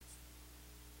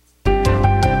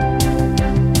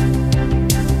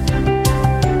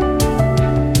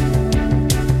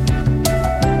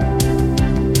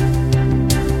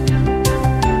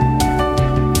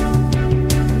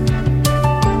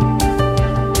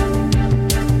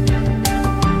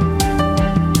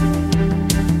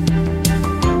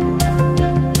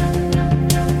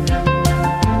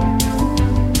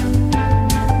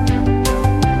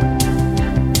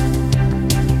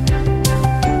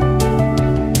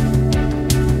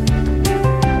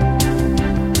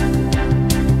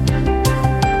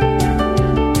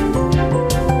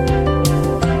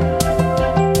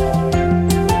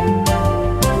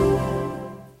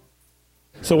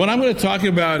So what I'm going to talk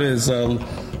about is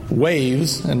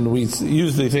waves, and we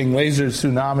usually think lasers,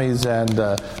 tsunamis, and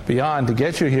beyond to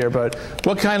get you here, but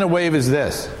what kind of wave is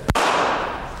this?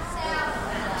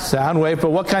 Sound wave,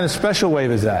 but what kind of special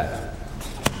wave is that?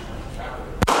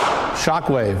 Shock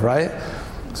wave, right?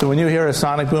 So when you hear a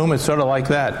sonic boom, it's sort of like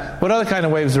that. What other kind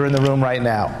of waves are in the room right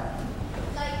now?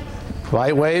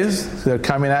 Light waves? They're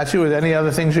coming at you. With any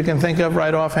other things you can think of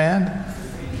right offhand?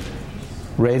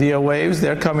 Radio waves,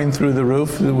 they're coming through the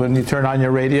roof when you turn on your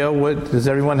radio. Does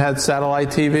everyone have satellite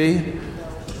TV?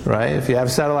 Right? If you have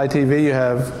satellite TV, you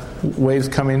have waves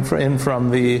coming in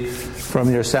from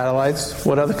your satellites.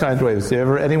 What other kinds of waves?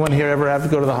 Anyone here ever have to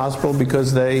go to the hospital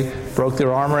because they broke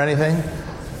their arm or anything?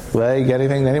 Leg,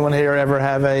 anything? Anyone here ever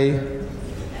have a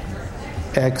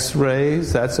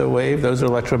X-rays? That's a wave. Those are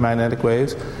electromagnetic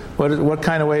waves. What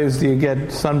kind of waves do you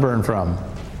get sunburn from?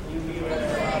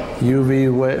 UV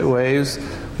waves.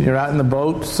 When you're out in the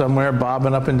boat somewhere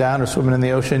bobbing up and down or swimming in the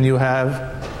ocean, you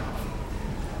have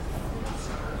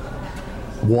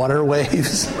water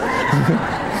waves.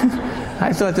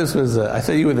 I thought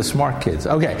you were the smart kids.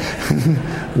 Okay.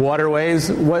 Water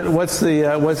waves. What's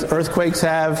earthquakes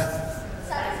have?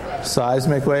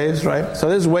 Seismic waves, right? So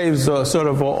there's waves sort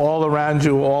of all around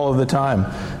you all of the time.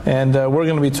 And we're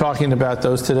going to be talking about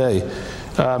those today.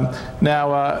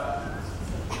 Now,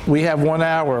 we have 1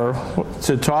 hour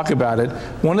to talk about it.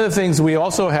 One of the things we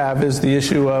also have is the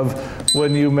issue of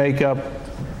when you make up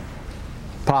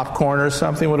popcorn or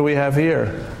something. What do we have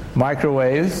here?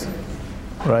 Microwaves,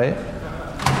 right?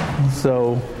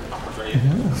 So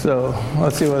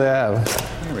let's see what they have.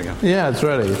 Here we go. Yeah, it's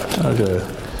ready. Okay.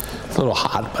 It's a little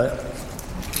hot, but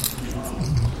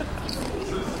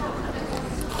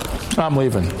I'm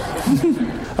leaving.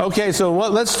 Okay, so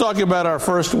let's talk about our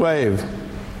first wave.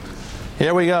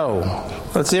 Here we go.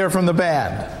 Let's hear from the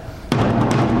band.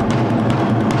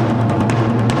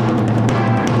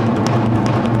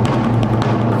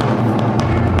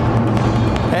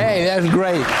 Hey, that's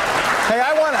great. Hey,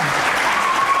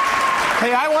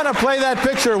 I want to play that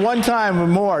picture one time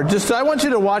more. I want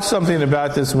you to watch something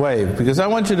about this wave, because I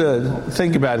want you to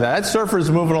think about that. That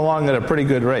surfer's moving along at a pretty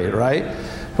good rate, right?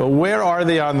 But where are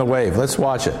they on the wave? Let's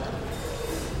watch it.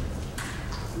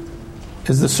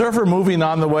 Is the surfer moving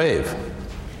on the wave?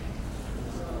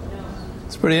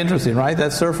 It's pretty interesting, right?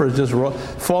 That surfer is just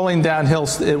falling downhill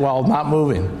while not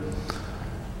moving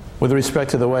with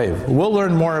respect to the wave. We'll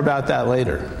learn more about that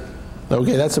later.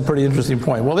 Okay, that's a pretty interesting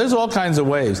point. Well, there's all kinds of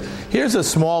waves. Here's a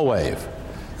small wave.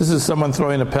 This is someone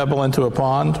throwing a pebble into a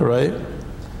pond, right?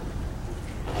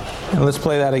 And let's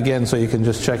play that again so you can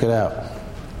just check it out.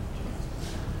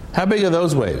 How big are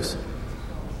those waves?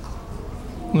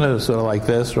 They're sort of like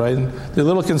this, right? The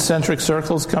little concentric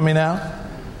circles coming out.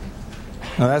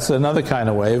 Now that's another kind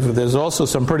of wave. There's also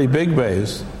some pretty big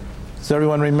waves. Does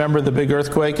everyone remember the big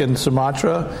earthquake in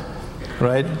Sumatra?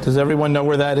 Right? Does everyone know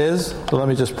where that is? Well, let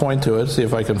me just point to it, see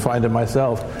if I can find it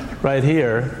myself. Right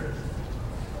here.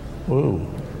 Ooh.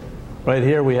 Right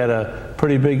here we had a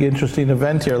pretty big, interesting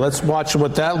event here. Let's watch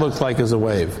what that looked like as a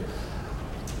wave.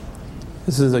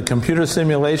 This is a computer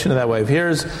simulation of that wave.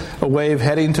 Here's a wave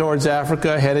heading towards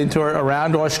Africa,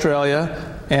 around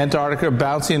Australia, Antarctica,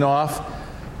 bouncing off.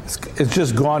 It's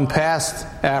just gone past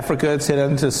Africa. It's hit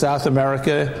into South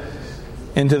America,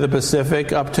 into the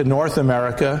Pacific, up to North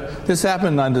America. This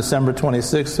happened on December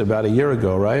 26th, about a year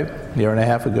ago, right? A year and a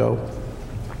half ago.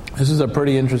 This is a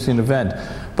pretty interesting event.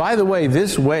 By the way,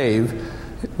 this wave,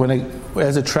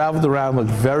 as it traveled around, looked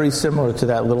very similar to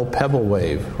that little pebble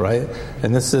wave, right?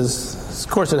 And this is,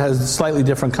 of course, it has slightly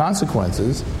different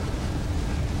consequences.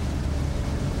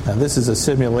 Now, this is a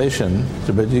simulation,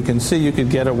 but you can see you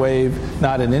could get a wave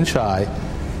not an inch high,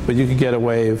 but you could get a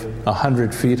wave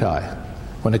 100 feet high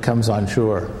when it comes on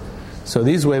shore. So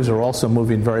these waves are also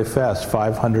moving very fast,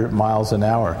 500 miles an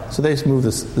hour. So they move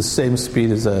the same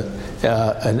speed as a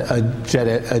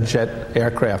jet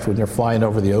aircraft when you're flying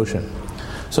over the ocean.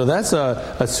 So that's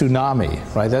a tsunami,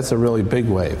 right? That's a really big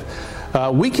wave.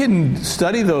 We can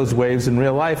study those waves in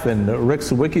real life, and Rick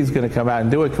Sawicki is going to come out and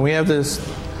do it. Can we have this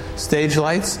stage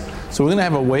lights? So we're going to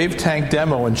have a wave tank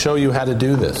demo and show you how to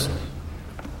do this.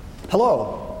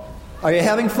 Hello. Are you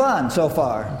having fun so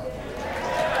far?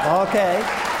 Okay.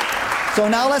 So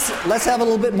now let's have a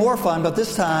little bit more fun, but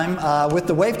this time with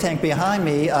the wave tank behind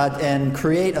me and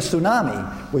create a tsunami,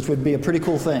 which would be a pretty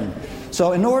cool thing.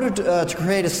 So in order to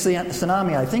create a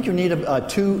tsunami, I think you need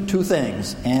two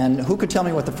things. And who could tell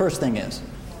me what the first thing is?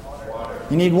 Water.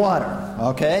 You need water.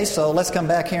 Okay, so let's come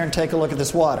back here and take a look at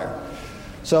this water.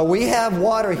 So we have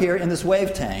water here in this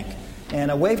wave tank. And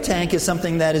a wave tank is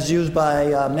something that is used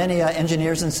by many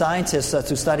engineers and scientists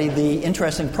to study the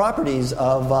interesting properties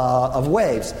of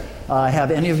waves.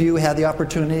 Have any of you had the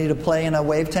opportunity to play in a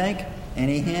wave tank?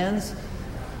 Any hands?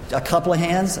 A couple of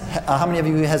hands. How many of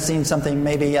you has seen something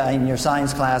maybe in your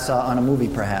science class on a movie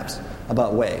perhaps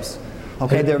about waves?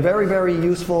 Okay, they're very, very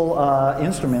useful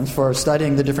instruments for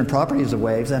studying the different properties of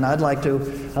waves, and I'd like to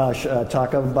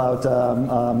talk about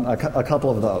a couple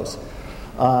of those.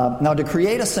 Now, to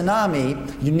create a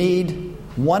tsunami, you need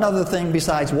one other thing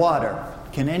besides water.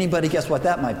 Can anybody guess what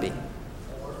that might be?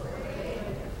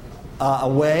 A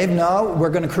wave? No, we're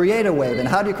going to create a wave. And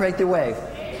how do you create the wave?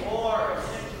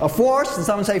 A force. Did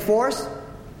someone say force?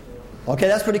 Okay,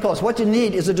 that's pretty close. What you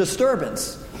need is a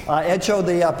disturbance. Ed showed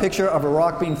the picture of a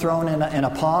rock being thrown in a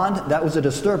pond. That was a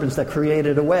disturbance that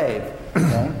created a wave.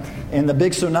 Okay? In the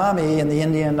big tsunami, in the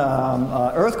Indian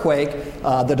earthquake,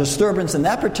 the disturbance in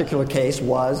that particular case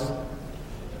was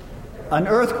an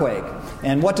earthquake.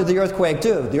 And what did the earthquake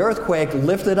do? The earthquake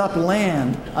lifted up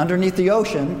land underneath the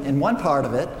ocean in one part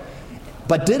of it,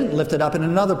 but didn't lift it up in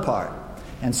another part.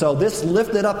 And so this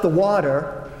lifted up the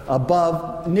water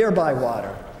above nearby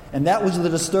water. And that was the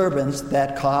disturbance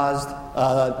that caused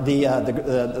the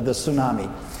tsunami.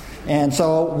 And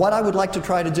so what I would like to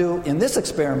try to do in this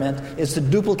experiment is to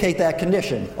duplicate that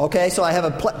condition. Okay, so I have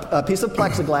a piece of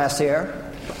plexiglass here.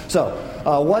 So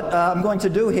what I'm going to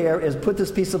do here is put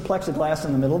this piece of plexiglass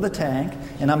in the middle of the tank,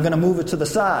 and I'm going to move it to the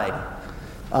side.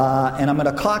 And I'm going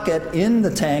to caulk it in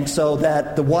the tank so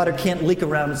that the water can't leak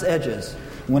around its edges.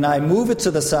 When I move it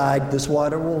to the side, this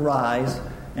water will rise,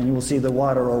 and you will see the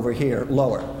water over here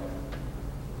lower.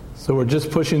 So we're just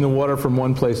pushing the water from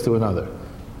one place to another.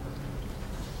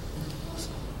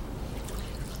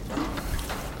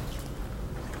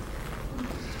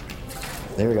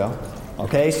 There we go.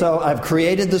 Okay, so I've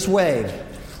created this wave.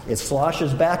 It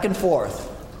sloshes back and forth.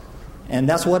 And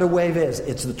that's what a wave is.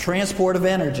 It's the transport of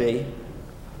energy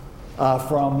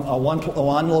from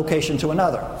one location to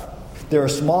another. There are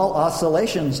small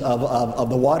oscillations of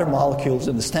the water molecules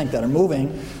in this tank that are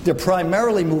moving. They're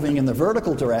primarily moving in the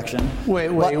vertical direction. Wait.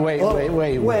 What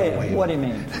do you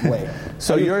mean? Wait.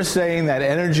 So you're saying that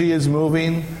energy is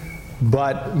moving,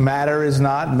 but matter is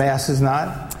not, mass is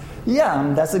not?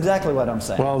 Yeah, that's exactly what I'm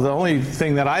saying. Well, the only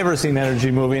thing that I've ever seen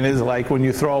energy moving is like when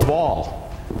you throw a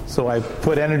ball. So I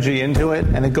put energy into it,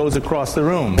 and it goes across the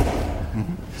room.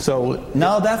 So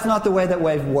no, that's not the way that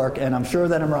waves work, and I'm sure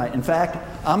that I'm right. In fact,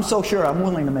 I'm so sure I'm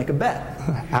willing to make a bet.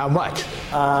 How much?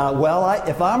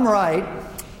 If I'm right,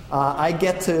 I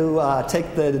get to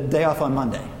take the day off on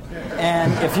Monday.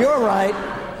 And if you're right,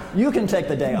 you can take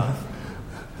the day off.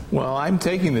 Well, I'm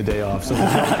taking the day off, so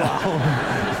there's no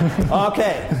problem.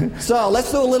 Okay, so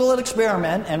let's do a little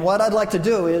experiment, and what I'd like to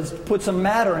do is put some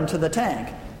matter into the tank,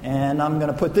 and I'm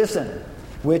going to put this in,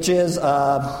 which is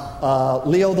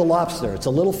Leo the lobster. It's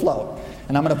a little float.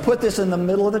 And I'm going to put this in the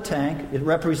middle of the tank. It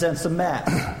represents some mass.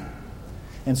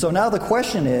 And so now the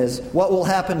question is, what will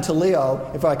happen to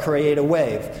Leo if I create a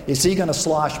wave? Is he going to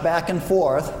slosh back and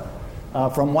forth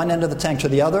from one end of the tank to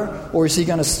the other, or is he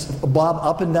going to bob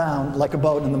up and down like a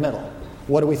boat in the middle?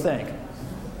 What do we think?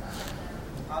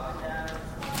 Up and down.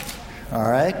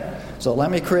 All right. So let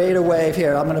me create a wave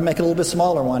here. I'm going to make a little bit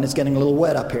smaller one. It's getting a little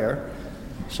wet up here.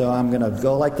 So I'm going to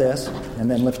go like this and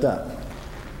then lift up.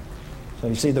 So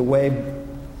you see the wave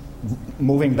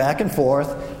moving back and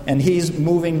forth, and he's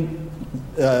moving,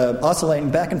 oscillating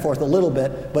back and forth a little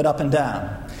bit, but up and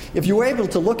down. If you were able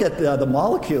to look at the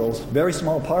molecules, very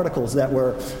small particles that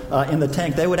were in the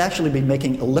tank, they would actually be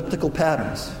making elliptical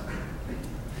patterns.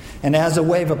 And as a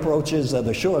wave approaches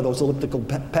the shore, those elliptical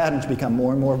patterns become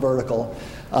more and more vertical,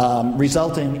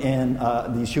 resulting in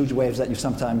these huge waves that you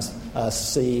sometimes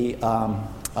see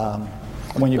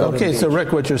when you go to the beach. So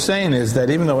Rick, what you're saying is that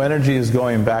even though energy is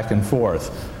going back and forth,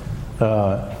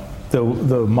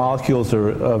 the molecules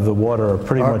of the water are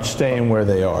pretty much staying where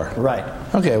they are. Right.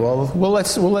 Okay. Well,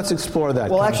 let's explore that.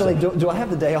 Well, actually, do I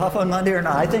have the day off on Monday or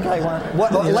not? I think I want.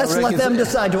 Let's let them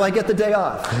decide. Do I get the day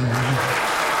off?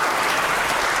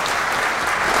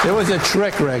 It was a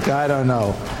trick, Rick. I don't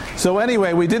know. So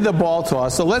anyway, we did the ball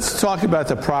toss. So let's talk about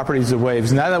the properties of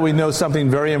waves. Now that we know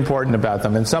something very important about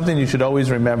them, and something you should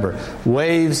always remember: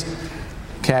 waves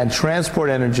can transport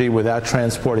energy without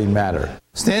transporting matter.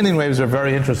 Standing waves are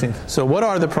very interesting. So what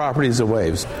are the properties of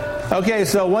waves? Okay,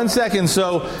 so 1 second.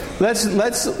 So let's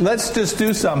just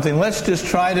do something. Let's just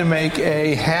try to make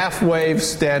a half wave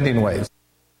standing wave.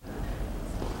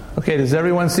 Okay, does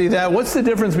everyone see that? What's the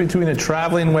difference between a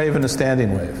traveling wave and a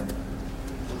standing wave?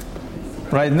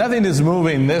 Right? Nothing is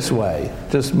moving this way,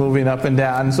 just moving up and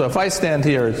down. So if I stand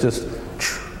here, it's just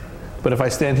But if I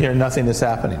stand here, nothing is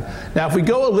happening. Now, if we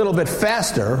go a little bit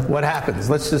faster, what happens?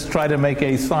 Let's just try to make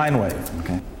a sine wave.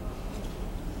 Okay.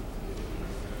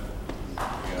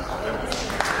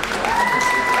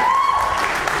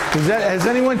 Has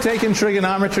anyone taken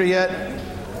trigonometry yet?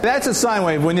 That's a sine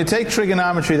wave. When you take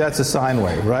trigonometry, that's a sine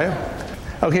wave, right?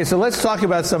 Okay, so let's talk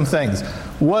about some things.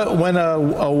 When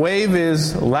a wave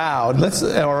is loud,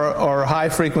 or high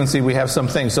frequency, we have some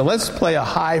things. So let's play a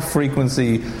high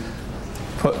frequency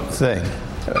thing.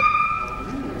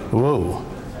 Whoa.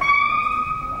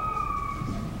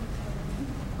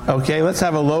 Okay, let's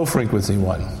have a low frequency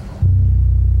one.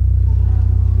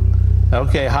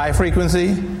 Okay, high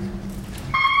frequency.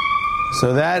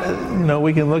 So that,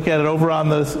 we can look at it over on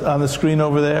the screen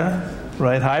over there,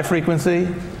 right? High frequency,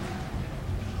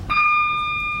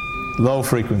 low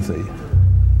frequency,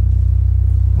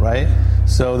 right?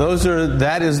 So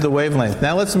that is the wavelength.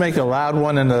 Now let's make a loud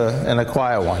one and a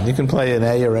quiet one. You can play an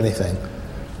A or anything.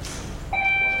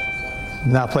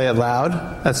 Now play it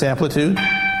loud. That's amplitude.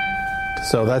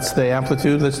 So that's the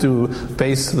amplitude. Let's do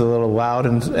bass a little loud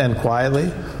and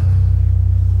quietly.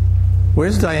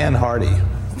 Where's Diane Hardy?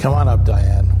 Come on up,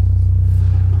 Diane.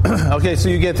 Okay, so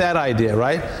you get that idea,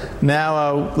 right?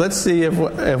 Now, let's see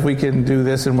if we can do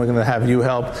this, and we're going to have you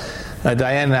help.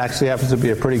 Diane actually happens to be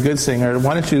a pretty good singer.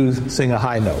 Why don't you sing a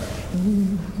high note?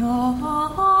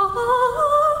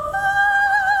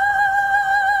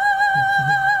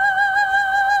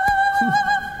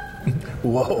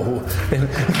 Whoa.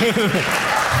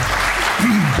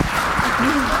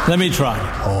 Let me try.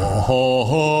 Ho, ho,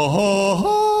 ho, ho,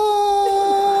 ho.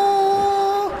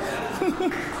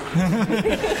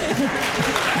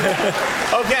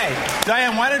 Okay,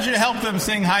 Diane, why don't you help them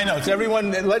sing high notes?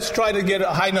 Everyone, let's try to get a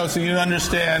high note so you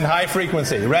understand high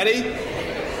frequency. Ready?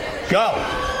 Go.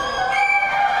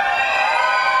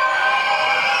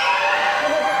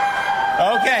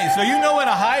 Okay, so you know what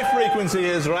a high frequency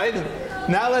is, right?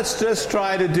 Now let's just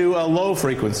try to do a low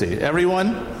frequency.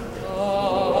 Everyone?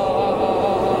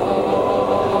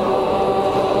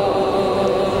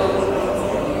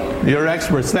 You're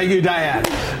experts. Thank you, Diane.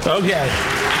 Okay.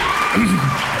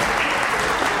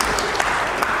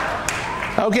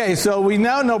 Okay, so we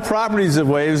now know properties of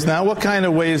waves. Now, what kind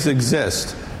of waves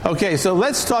exist? Okay, so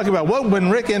let's talk about when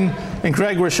Rick and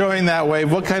Craig were showing that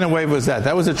wave, what kind of wave was that?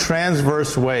 That was a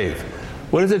transverse wave.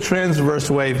 What does a transverse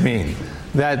wave mean?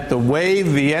 That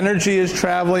the energy is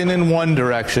traveling in one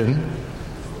direction,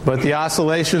 but the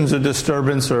oscillations or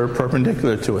disturbance are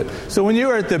perpendicular to it. So when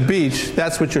you're at the beach,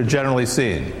 that's what you're generally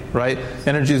seeing, right?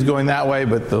 Energy is going that way,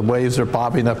 but the waves are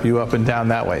popping up and down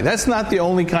that way. That's not the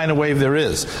only kind of wave there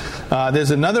is.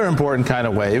 There's another important kind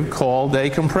of wave called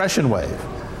a compression wave,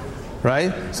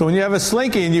 right? So when you have a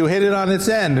slinky and you hit it on its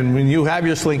end, and when you have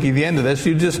your slinky at the end of this,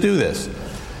 you just do this.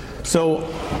 So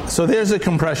there's a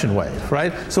compression wave,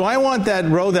 right? So I want that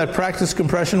row that practice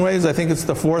compression waves. I think it's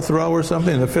the 4th row or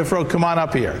something. The 5th row, come on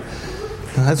up here.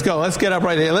 Let's go. Let's get up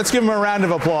right here. Let's give them a round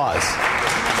of applause.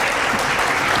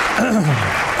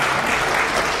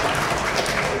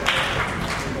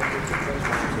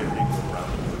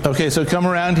 Okay, so come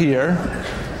around here.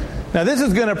 Now this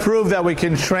is going to prove that we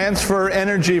can transfer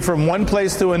energy from one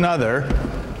place to another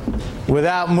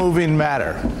without moving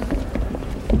matter.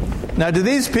 Now, do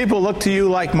these people look to you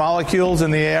like molecules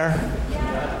in the air?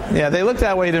 Yeah, they look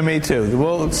that way to me too.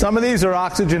 Well, some of these are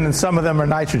oxygen and some of them are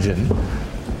nitrogen.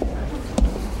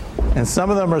 And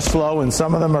some of them are slow and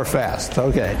some of them are fast.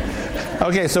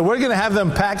 Okay, so we're going to have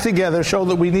them packed together, show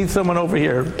that we need someone over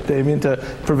here, Damien, to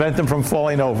prevent them from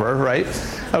falling over, right?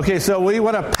 Okay, so we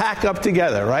want to pack up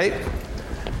together, right?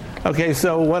 Okay,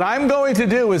 so what I'm going to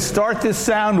do is start this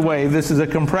sound wave. This is a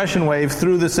compression wave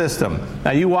through the system.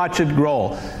 Now you watch it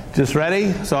roll. Just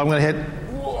ready? So I'm going to hit.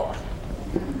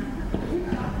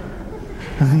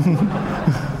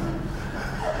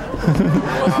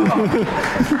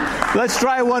 Let's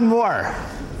try one more.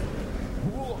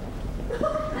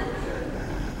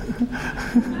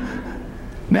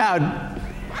 Now,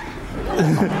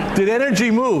 did energy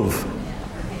move?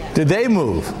 Did they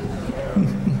move?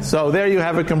 So there you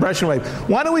have a compression wave.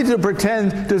 Why don't we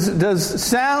pretend, does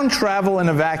sound travel in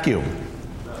a vacuum?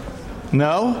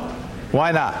 No?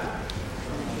 Why not?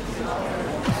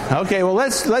 Okay, well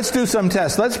let's do some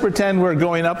tests. Let's pretend we're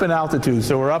going up in altitude.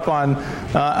 So we're up on,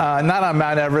 not on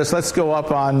Mount Everest, let's go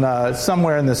up on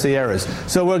somewhere in the Sierras.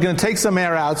 So we're going to take some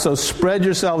air out, so spread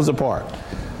yourselves apart.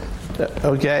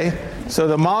 Okay? So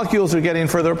the molecules are getting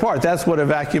further apart. That's what a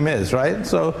vacuum is, right?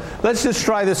 So let's just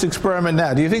try this experiment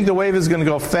now. Do you think the wave is going to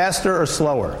go faster or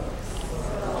slower?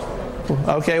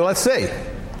 Okay, let's see.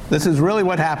 This is really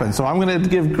what happens. So I'm going to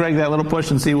give Greg that little push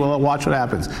and see. We'll watch what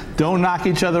happens. Don't knock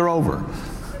each other over.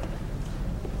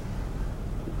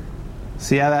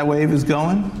 See how that wave is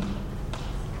going?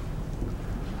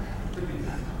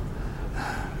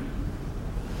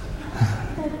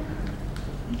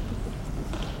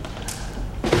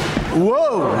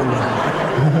 Whoa!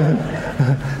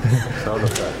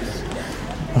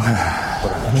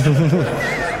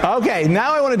 Okay,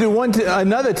 now I want to do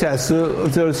another test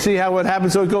to see how it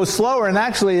happens. So it goes slower, and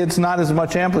actually it's not as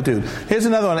much amplitude. Here's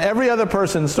another one. Every other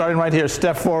person, starting right here,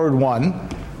 step forward 1.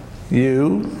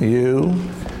 You.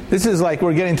 This is like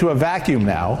we're getting to a vacuum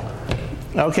now.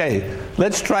 Okay,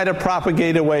 let's try to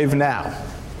propagate a wave now.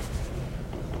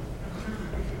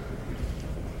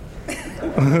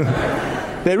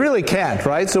 They really can't,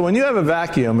 right? So when you have a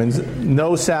vacuum, and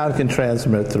no sound can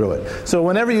transmit through it. So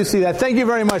whenever you see that, thank you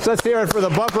very much. Let's hear it for the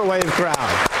bumper wave crowd.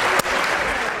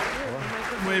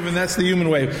 Wave, and that's the human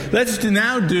wave. Let's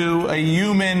now do a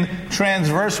human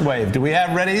transverse wave. Do we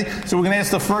have ready? So we're going to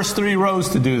ask the first 3 rows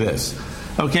to do this.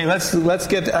 Okay, let's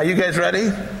get. Are you guys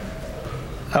ready?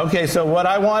 Okay, so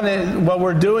what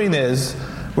we're doing is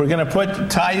we're going to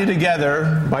tie you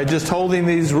together by just holding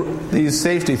these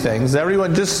safety things.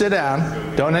 Everyone just sit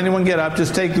down. Don't anyone get up.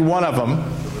 Just take one of them.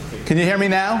 Can you hear me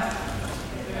now?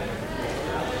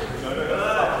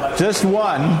 Just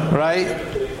one, right?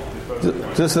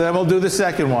 Just then we'll do the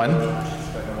second one.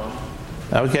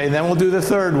 Okay, then we'll do the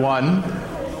third one.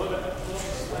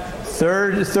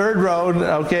 Third row.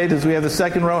 Okay, does we have the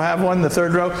second row have one? The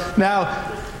third row? Now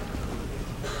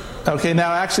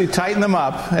actually tighten them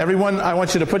up. Everyone, I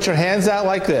want you to put your hands out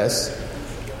like this.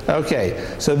 Okay,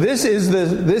 so this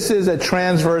is a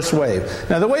transverse wave.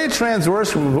 Now the way a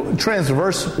transverse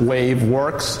wave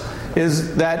works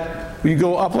is that you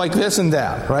go up like this and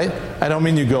down, right? I don't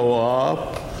mean you go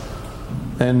up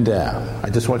and down.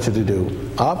 I just want you to do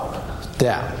up,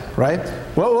 down, right?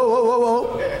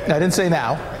 Whoa. I didn't say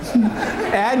now.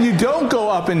 And you don't go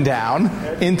up and down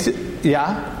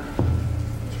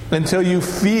until you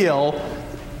feel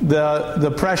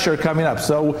the pressure coming up.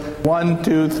 So 1,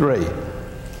 2, 3.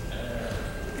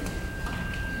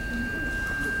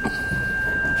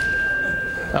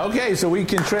 Okay, so we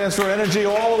can transfer energy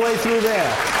all the way through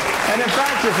there. And in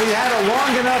fact, if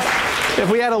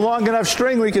we had a long enough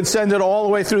string, we could send it all the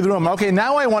way through the room. Okay,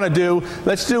 now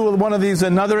let's do one of these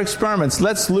another experiments.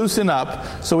 Let's loosen up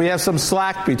so we have some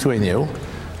slack between you.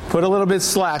 Put a little bit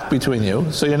slack between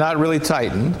you so you're not really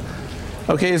tightened.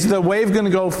 Okay, is the wave going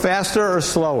to go faster or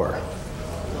slower?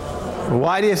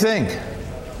 Why do you think?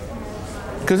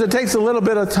 Because it takes a little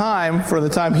bit of time for the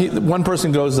time one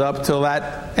person goes up till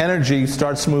that energy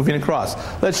starts moving across.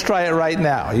 Let's try it right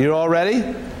now. You all ready?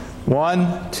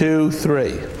 1, 2,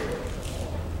 3.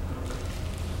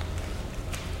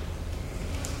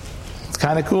 It's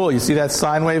kind of cool. You see that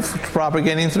sine wave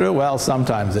propagating through? Well,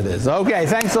 sometimes it is. Okay,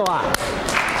 thanks a lot.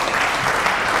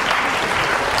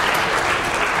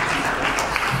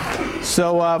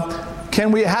 So,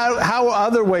 how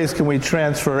other ways can we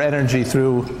transfer energy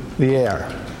through the air?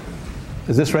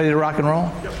 Is this ready to rock and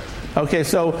roll? Yep. Okay,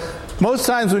 so most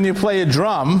times when you play a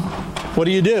drum, what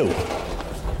do?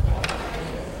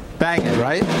 Bang it,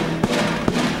 right?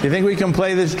 You think we can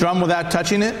play this drum without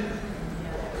touching it?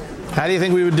 How do you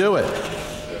think we would do it?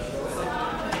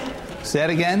 Say it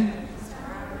again.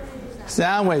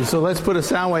 Sound wave. So let's put a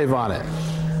sound wave on it.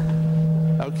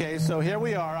 Okay, so here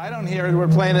we are. I don't hear it. We're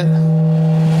playing it.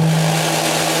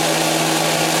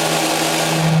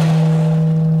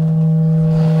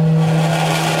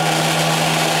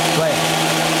 Play it.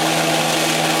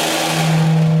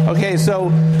 Okay,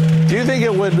 so do you think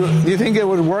it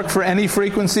would work for any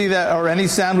frequency or any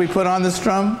sound we put on this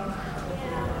drum?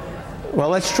 Well,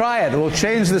 let's try it. We'll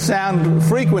change the sound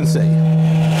frequency.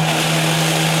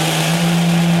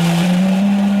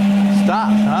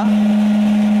 Stop, huh?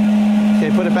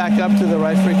 Okay, put it back up to the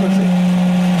right frequency.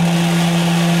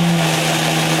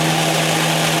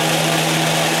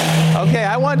 Okay,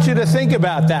 I want you to think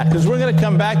about that because we're going to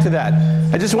come back to that.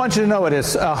 I just want you to know it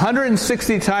is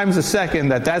 160 times a second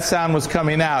that sound was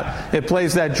coming out. It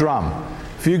plays that drum.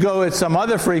 If you go at some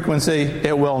other frequency,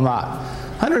 it will not.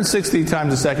 160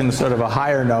 times a second is sort of a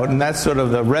higher note, and that's sort of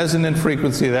the resonant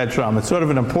frequency of that drum. It's sort of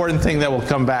an important thing that we'll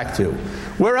come back to.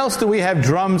 Where else do we have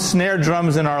drums, snare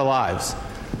drums in our lives?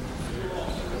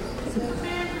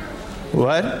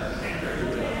 What?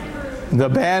 The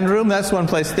band room? That's one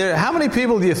place. There. How many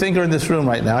people do you think are in this room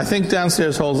right now? I think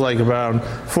downstairs holds like around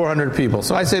 400 people.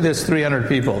 So I say there's 300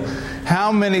 people.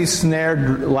 How many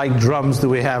snare-like drums do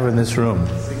we have in this room?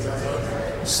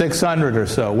 600 or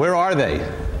so. Where are they?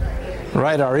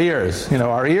 Right, our ears.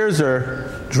 Our ears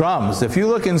are drums. If you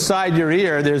look inside your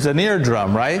ear, there's an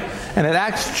eardrum, right? And it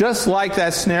acts just like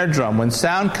that snare drum. When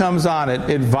sound comes on it,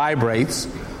 it vibrates.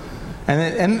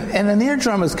 And an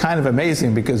eardrum is kind of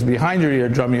amazing because behind your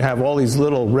eardrum you have all these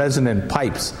little resonant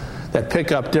pipes that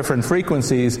pick up different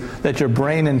frequencies that your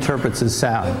brain interprets as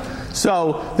sound.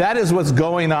 So that is what's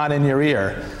going on in your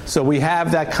ear. So we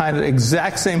have that kind of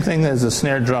exact same thing as a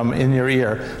snare drum in your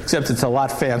ear, except it's a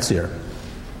lot fancier.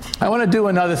 I want to do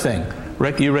another thing.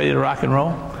 Rick, you ready to rock and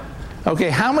roll? Okay,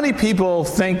 how many people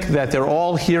think that they're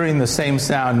all hearing the same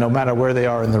sound no matter where they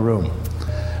are in the room?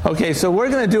 Okay, so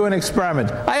we're going to do an experiment.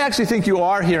 I actually think you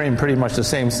are hearing pretty much the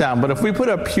same sound, but if we put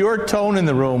a pure tone in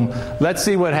the room, let's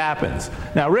see what happens.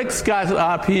 Now, Rick's got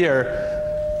up here,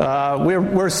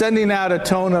 we're sending out a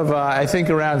tone of, I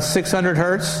think, around 600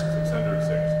 hertz?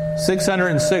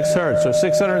 606 hertz, or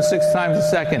 606 times a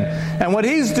second. And what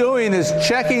he's doing is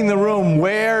checking the room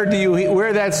where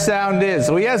that sound is.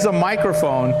 So he has a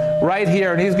microphone right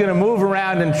here, and he's going to move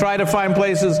around and try to find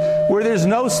places where there's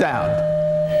no sound.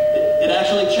 It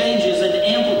actually changes in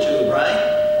amplitude,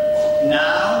 right?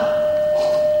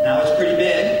 Now it's pretty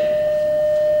big.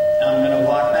 Now I'm going to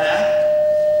walk back.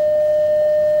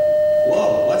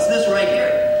 Whoa, what's this right here?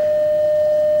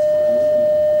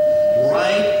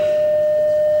 Right.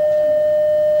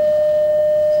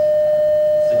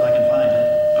 See if I can find it.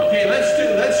 Okay, let's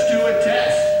do a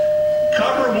test.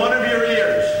 Cover one of your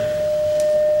ears.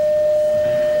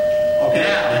 Okay.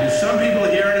 Now, some people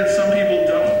hear it and some people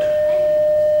don't.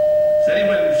 Does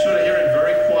anyone sort of hear it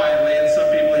very quietly and some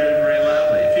people hear it very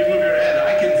loudly? If you move your head,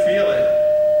 I can feel it.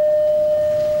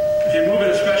 If you move it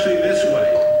especially this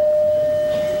way.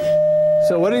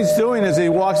 So what he's doing is he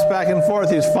walks back and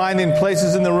forth. He's finding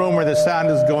places in the room where the sound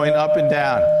is going up and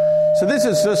down. So this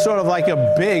is just sort of like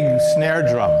a big snare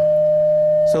drum.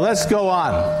 So let's go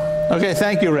on. Okay,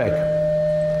 thank you, Rick.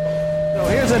 So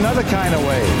here's another kind of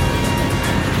wave.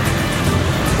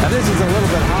 Now this is a little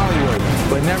bit Hollywood,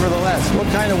 but nevertheless, what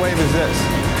kind of wave is this?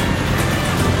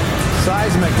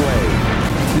 Seismic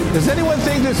wave. Does anyone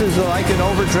think this is like an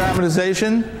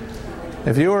over-dramatization?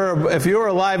 If you were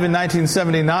alive in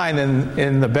 1979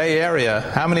 in the Bay Area,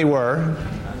 how many were?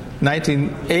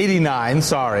 1989,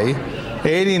 sorry.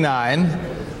 89.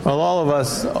 Well, all of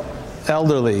us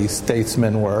elderly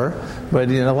statesmen were, but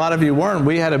a lot of you weren't.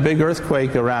 We had a big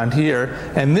earthquake around here,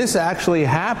 and this actually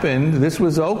happened. This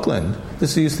was Oakland.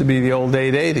 This used to be the old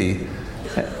 880.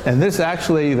 And this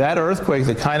actually, that earthquake,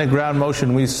 the kind of ground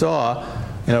motion we saw,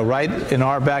 right in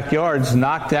our backyards,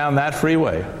 knocked down that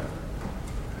freeway.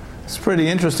 It's pretty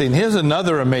interesting. Here's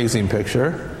another amazing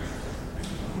picture.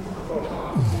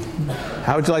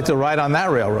 How would you like to ride on that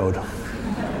railroad?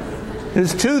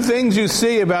 There's two things you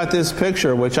see about this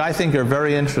picture which I think are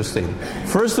very interesting.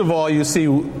 First of all, you see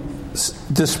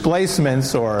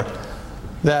displacements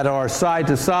that are side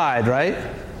to side, right?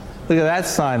 Look at that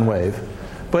sine wave.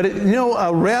 But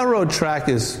a railroad track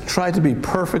is tried to be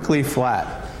perfectly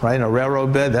flat, right? In a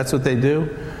railroad bed, that's what they do.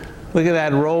 Look at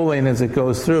that rolling as it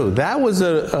goes through. That was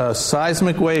a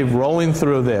seismic wave rolling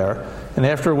through there, and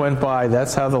after it went by,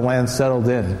 that's how the land settled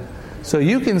in. So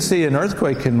you can see an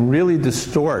earthquake can really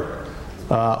distort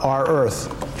our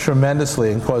Earth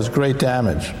tremendously and cause great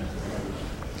damage.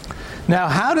 Now,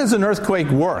 how does an earthquake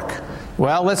work?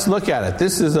 Well, let's look at it.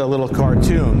 This is a little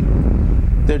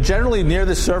cartoon. They're generally near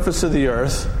the surface of the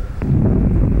Earth,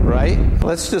 right?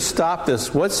 Let's just stop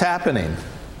this. What's happening?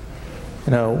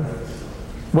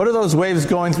 What are those waves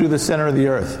going through the center of the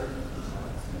Earth?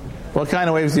 What kind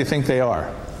of waves do you think they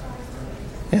are?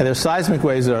 Yeah, they're seismic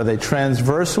waves. Are they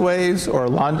transverse waves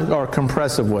or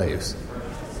compressive waves?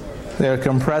 They're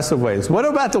compressive waves. What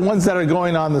about the ones that are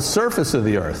going on the surface of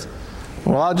the Earth?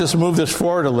 Well, I'll just move this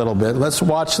forward a little bit. Let's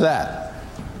watch that.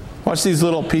 Watch these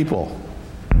little people.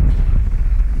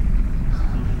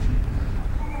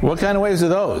 What kind of waves are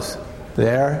those?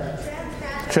 They're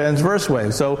transverse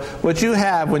waves. So what you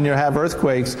have when you have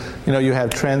earthquakes, you have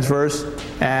transverse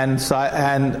and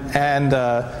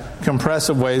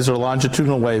compressive waves or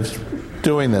longitudinal waves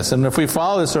doing this. And if we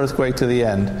follow this earthquake to the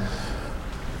end,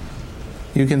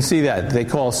 you can see that. They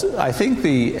call, I think,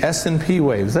 the S&P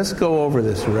waves. Let's go over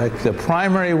this, Rick. The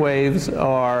primary waves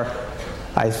are,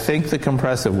 I think, the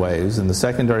compressive waves, and the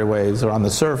secondary waves are on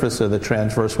the surface of the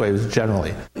transverse waves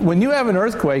generally. When you have an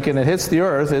earthquake and it hits the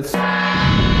Earth, it's...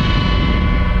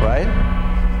 right?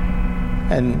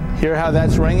 And hear how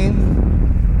that's ringing?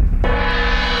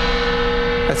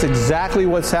 That's exactly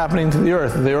what's happening to the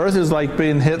Earth. The Earth is like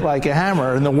being hit like a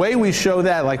hammer. And the way we show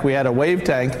that, like we had a wave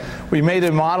tank, we made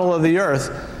a model of the Earth,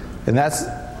 and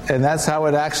that's how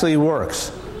it actually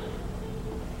works.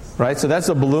 Right? So that's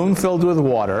a balloon filled with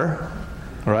water.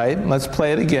 Right? Let's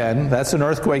play it again. That's an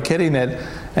earthquake hitting it,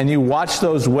 and you watch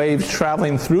those waves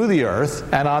traveling through the Earth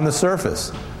and on the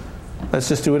surface. Let's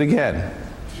just do it again.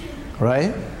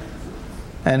 Right?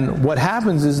 And what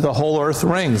happens is the whole Earth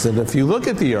rings. And if you look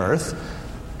at the Earth,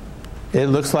 it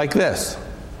looks like this.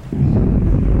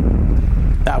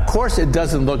 Now, of course, it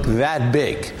doesn't look that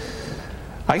big.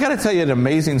 I got to tell you an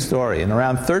amazing story. In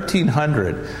around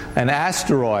 1300, an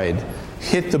asteroid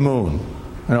hit the moon.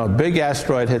 A big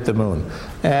asteroid hit the moon.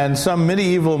 And some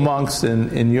medieval monks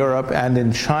in Europe and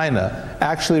in China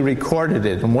actually recorded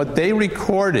it. And what they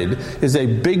recorded is a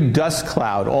big dust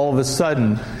cloud all of a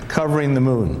sudden covering the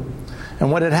moon.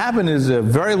 And what had happened is a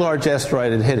very large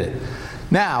asteroid had hit it.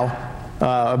 Now,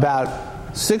 about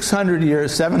 700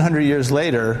 years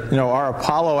later, our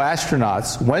Apollo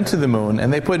astronauts went to the moon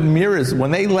and they put mirrors.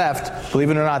 When they left, believe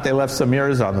it or not, they left some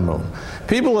mirrors on the moon.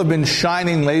 People have been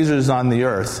shining lasers on the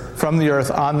Earth, from the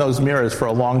Earth on those mirrors for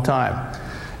a long time.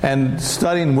 And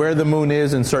studying where the moon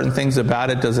is and certain things about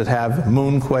it. Does it have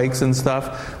moonquakes and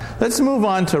stuff? Let's move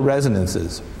on to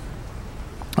resonances.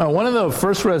 One of the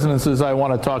first resonances I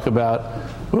want to talk about,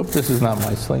 whoop, this is not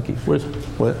my slinky.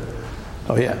 What?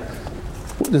 Oh, yeah.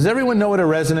 Does everyone know what a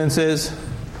resonance is?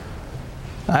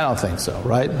 I don't think so,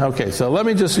 right? Okay, so let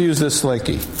me just use this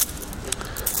slinky.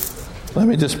 Let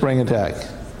me just bring it back.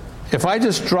 If I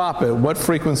just drop it, what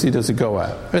frequency does it go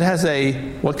at? It has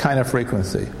what kind of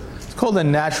frequency? It's called a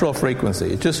natural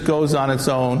frequency. It just goes on its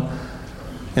own,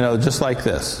 just like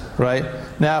this, right?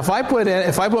 Now, if I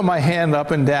put my hand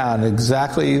up and down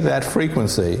exactly that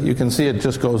frequency, you can see it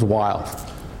just goes wild.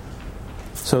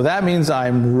 So that means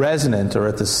I'm resonant or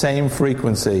at the same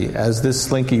frequency as this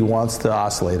slinky wants to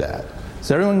oscillate at.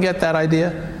 Does everyone get that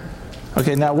idea?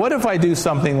 Okay, now what if I do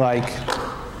something like,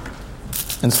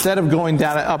 instead of going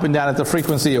up and down at the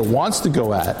frequency it wants to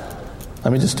go at,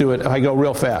 let me just do it, I go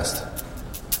real fast.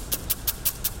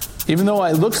 Even though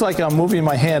it looks like I'm moving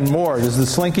my hand more, does the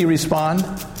slinky respond?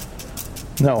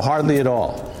 No, hardly at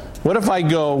all. What if I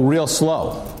go real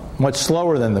slow, much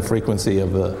slower than the frequency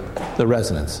of the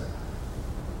resonance?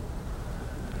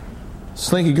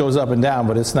 Slinky goes up and down,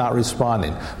 but it's not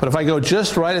responding. But if I go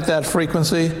just right at that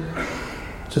frequency,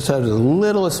 just have the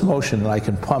littlest motion, and I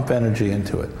can pump energy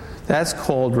into it. That's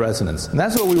called resonance. And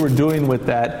that's what we were doing with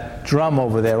that drum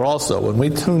over there also. When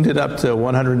we tuned it up to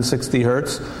 160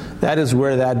 hertz, that is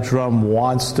where that drum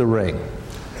wants to ring.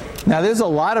 Now, there's a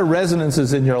lot of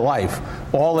resonances in your life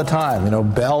all the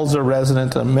time. Bells are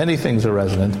resonant, many things are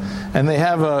resonant, and they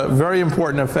have very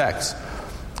important effects.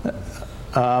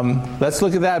 Let's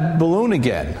look at that balloon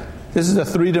again. This is a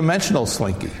three-dimensional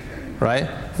slinky, right?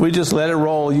 If we just let it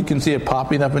roll, you can see it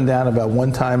popping up and down about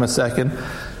 1 time a second.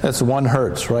 That's 1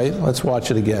 hertz, right? Let's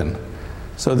watch it again.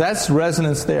 So that's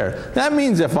resonance there. That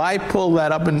means if I pull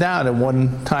that up and down at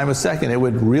 1 time a second, it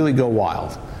would really go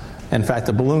wild. In fact,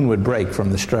 the balloon would break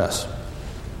from the stress.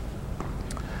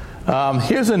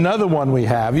 Here's another one we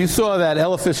have. You saw that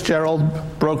Ella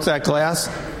Fitzgerald broke that glass.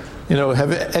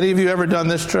 Have any of you ever done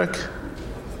this trick?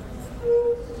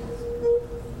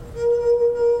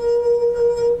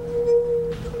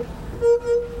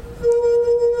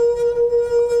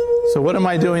 So what am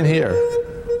I doing here?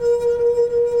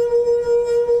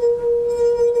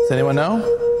 Does anyone know?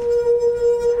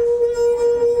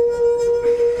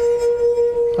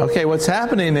 Okay, what's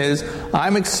happening is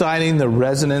I'm exciting the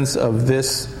resonance of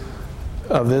this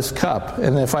cup.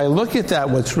 And if I look at that,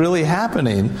 what's really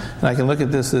happening, and I can look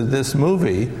at this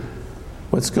movie,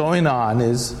 what's going on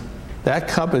is that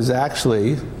cup is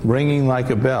actually ringing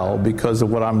like a bell because of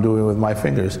what I'm doing with my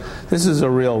fingers. This is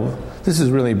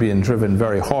really being driven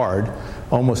very hard,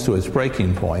 almost to its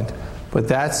breaking point. But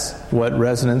that's what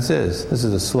resonance is. This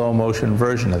is a slow motion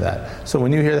version of that. So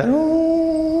when you hear that,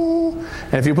 ooh,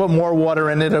 and if you put more water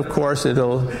in it, of course,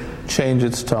 it'll change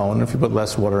its tone. If you put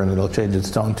less water in it, it'll change its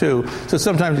tone too. So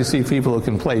sometimes you see people who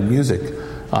can play music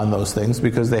on those things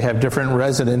because they have different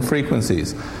resonant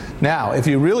frequencies. Now, if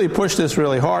you really push this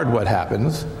really hard, what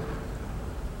happens?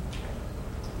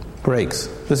 Breaks.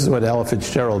 This is what Ella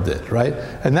Fitzgerald did, right?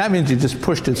 And that means you just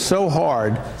pushed it so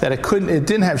hard that it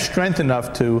didn't have strength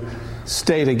enough to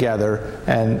stay together,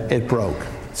 and it broke.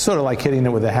 It's sort of like hitting it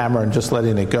with a hammer and just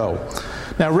letting it go.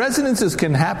 Now, resonances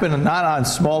can happen not on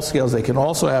small scales, they can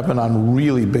also happen on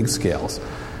really big scales.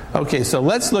 Okay, so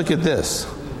let's look at this.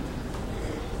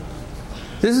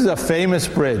 This is a famous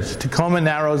bridge, Tacoma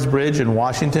Narrows Bridge in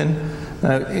Washington.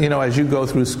 As you go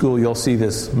through school, you'll see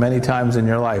this many times in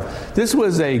your life. This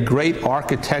was a great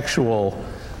architectural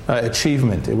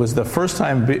achievement. It was the first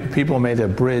time people made a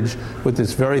bridge with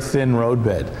this very thin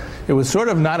roadbed. It was sort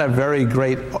of not a very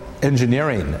great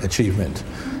engineering achievement.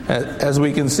 As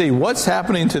we can see, what's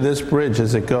happening to this bridge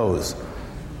as it goes?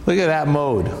 Look at that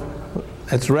mode.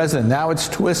 It's resonant. Now it's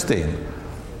twisting.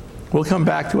 We'll come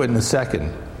back to it in a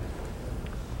second.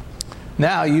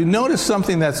 Now, you notice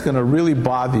something that's going to really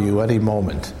bother you any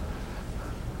moment.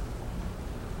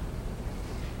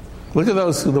 Look at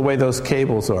the way those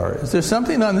cables are. Is there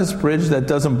something on this bridge that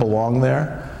doesn't belong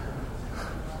there?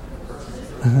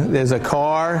 There's a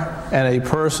car and a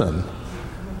person.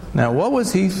 Now, what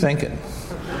was he thinking?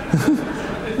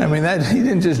 I mean, he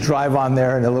didn't just drive on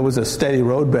there and it was a steady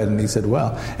roadbed and he said,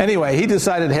 well. Anyway, he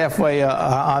decided halfway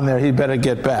on there he'd better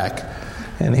get back.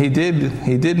 And he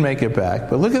did make it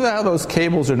back. But look at how those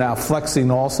cables are now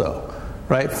flexing also,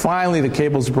 right? Finally, the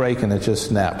cables break and it just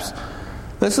snaps.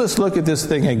 Let's just look at this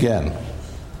thing again.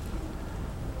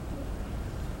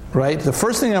 Right? The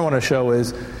first thing I want to show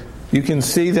is you can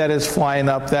see that it's flying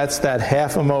up. That's that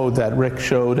half a mode that Rick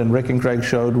showed and Rick and Greg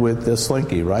showed with the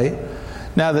Slinky, right?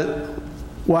 Now,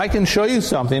 I can show you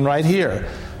something right here.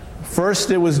 First,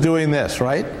 it was doing this,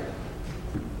 right?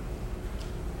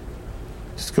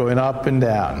 Just going up and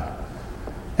down.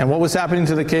 And what was happening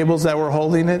to the cables that were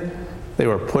holding it? They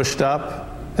were pushed up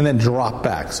and then dropped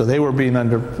back. So they were being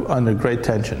under great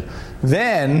tension.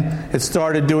 Then it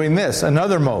started doing this,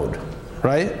 another mode,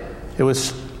 right? It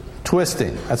was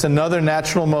twisting. That's another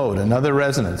natural mode, another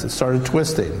resonance. It started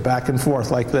twisting back and forth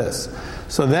like this.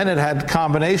 So then it had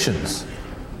combinations.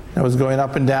 It was going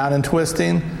up and down and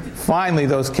twisting. Finally,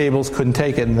 those cables couldn't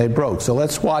take it and they broke. So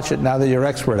let's watch it now that you're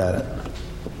expert at it.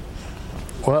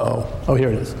 Uh-oh. Oh, here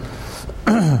it is.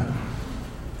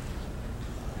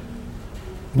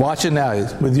 Watch it now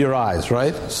with your eyes,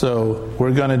 right? So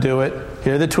we're going to do it.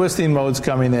 Here are the twisting modes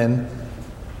coming in,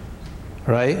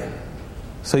 right?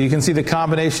 So you can see the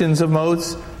combinations of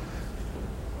modes.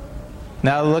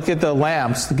 Now look at the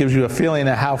lamps. It gives you a feeling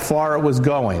of how far it was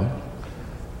going.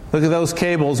 Look at those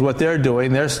cables, what they're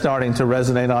doing. They're starting to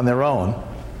resonate on their own.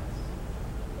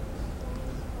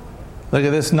 Look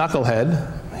at this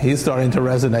knucklehead. He's starting to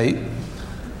resonate.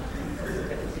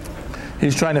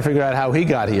 He's trying to figure out how he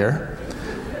got here.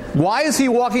 Why is he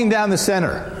walking down the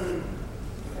center?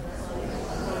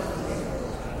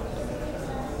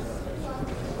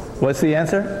 What's the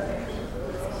answer?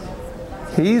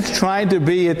 He's trying to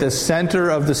be at the center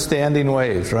of the standing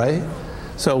waves, right?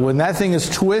 So when that thing is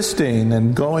twisting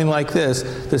and going like this,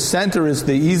 the center is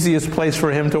the easiest place for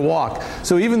him to walk.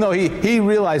 So even though he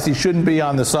realized he shouldn't be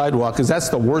on the sidewalk, because that's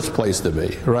the worst place to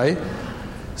be, right?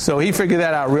 So he figured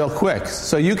that out real quick.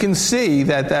 So you can see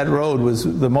that road was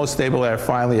the most stable there.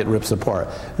 Finally, it rips apart.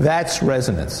 That's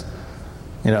resonance.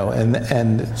 You know,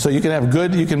 and so you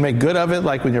can make good of it,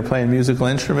 like when you're playing musical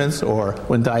instruments, or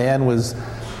when Diane was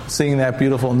singing that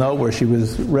beautiful note where she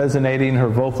was resonating her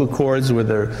vocal cords with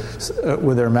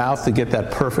her mouth to get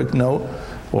that perfect note.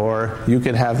 Or you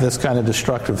could have this kind of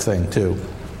destructive thing too.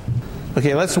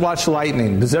 Okay, let's watch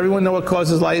lightning. Does everyone know what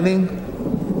causes lightning?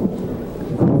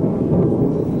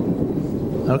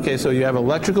 Okay, so you have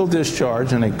electrical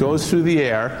discharge and it goes through the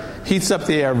air, heats up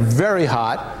the air very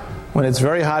hot. When it's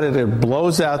very hot, it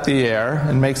blows out the air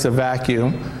and makes a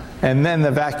vacuum. And then the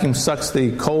vacuum sucks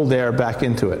the cold air back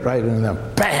into it, right? And then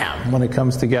bam, when it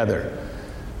comes together.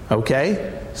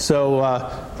 Okay? So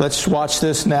let's watch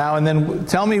this now. And then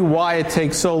tell me why it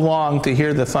takes so long to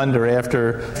hear the thunder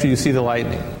after you see the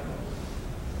lightning.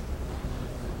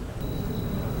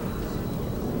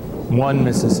 1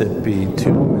 Mississippi,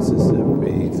 2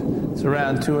 Mississippi. It's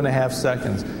around 2.5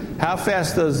 seconds. How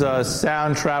fast does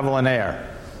sound travel in air?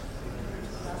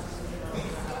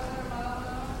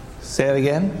 Say it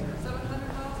again?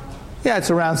 Yeah,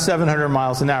 it's around 700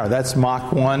 miles an hour. That's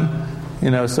Mach 1. You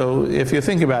know, so if you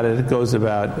think about it, it goes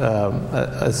about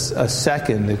a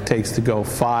second it takes to go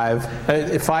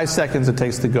 5 seconds it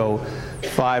takes to go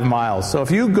 5 miles. So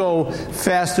if you go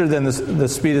faster than the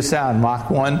speed of sound, Mach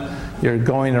 1, you're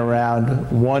going around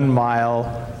 1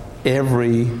 mile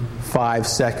every 5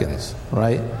 seconds,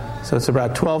 right? So it's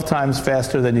about 12 times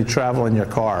faster than you travel in your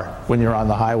car when you're on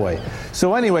the highway.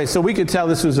 So anyway, so we could tell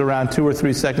this was around 2 or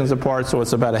 3 seconds apart, so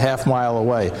it's about a half mile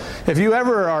away. If you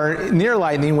ever are near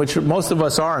lightning, which most of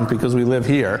us aren't because we live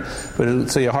here,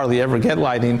 so you hardly ever get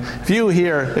lightning, if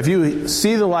you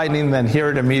see the lightning then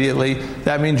hear it immediately,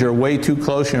 that means you're way too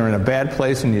close, you're in a bad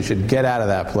place, and you should get out of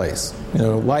that place. You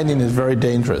know, lightning is very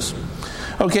dangerous.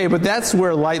 Okay, but that's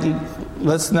where now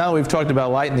that we've talked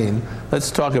about lightning, let's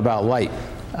talk about light.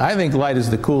 I think light is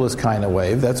the coolest kind of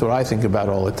wave. That's what I think about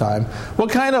all the time.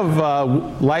 What kind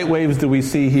of light waves do we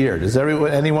see here? Does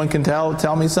anyone can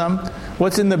tell me some?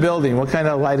 What's in the building? What kind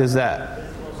of light is that?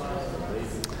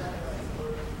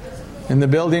 In the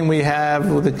building we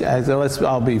have,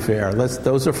 I'll be fair.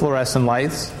 Those are fluorescent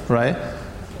lights, right?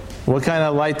 What kind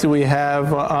of light do we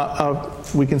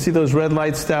have? We can see those red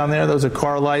lights down there. Those are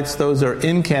car lights. Those are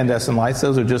incandescent lights.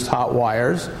 Those are just hot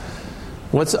wires.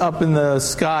 What's up in the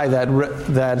sky, that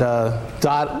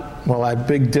dot, well, that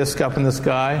big disk up in the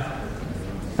sky?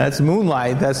 That's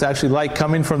moonlight. That's actually light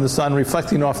coming from the sun,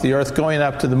 reflecting off the earth, going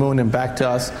up to the moon and back to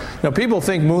us. Now, people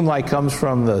think moonlight comes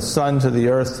from the sun to the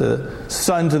earth, the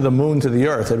sun to the moon to the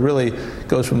earth. It really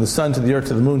goes from the sun to the earth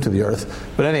to the moon to the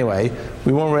earth. But anyway,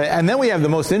 we won't. And then we have the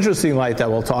most interesting light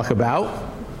that we'll talk about.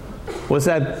 What's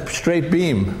that straight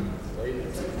beam?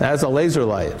 That's a laser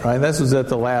light, right? This was at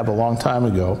the lab a long time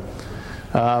ago.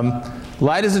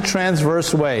 Light is a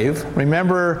transverse wave.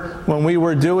 Remember when we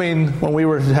were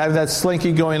having that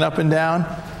slinky going up and down?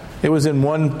 It was in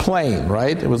one plane,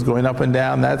 right? It was going up and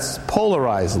down. That's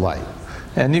polarized light.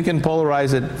 And you can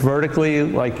polarize it vertically,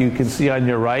 like you can see on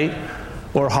your right,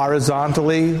 or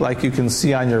horizontally, like you can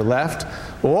see on your left.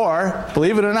 Or,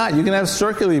 believe it or not, you can have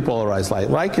circularly polarized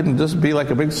light. Light can just be like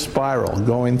a big spiral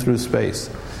going through space.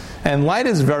 And light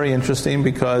is very interesting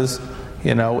because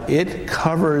it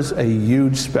covers a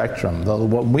huge spectrum.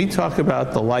 When we talk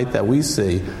about the light that we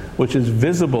see, which is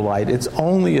visible light, it's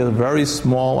only a very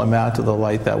small amount of the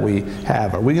light that we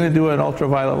have. Are we going to do an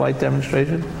ultraviolet light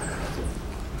demonstration?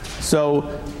 So,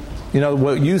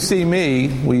 what you see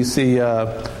we see,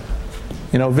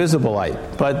 visible light.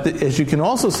 But as you can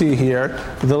also see here,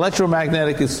 the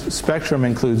electromagnetic spectrum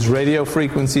includes radio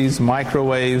frequencies,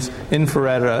 microwaves,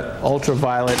 infrared,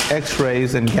 ultraviolet,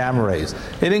 X-rays, and gamma rays.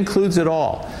 It includes it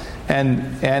all.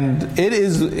 And it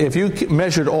is, if you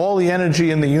measured all the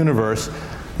energy in the universe,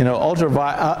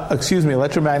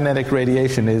 electromagnetic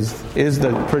radiation is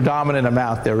the predominant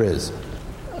amount there is.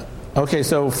 Okay,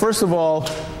 so first of all,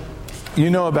 you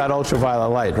know about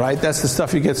ultraviolet light, right? That's the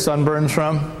stuff you get sunburns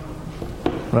from.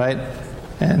 Right,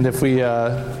 and if we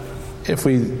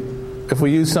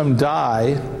use some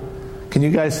dye, can you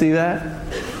guys see that?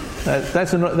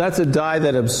 That's a dye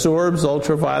that absorbs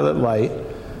ultraviolet light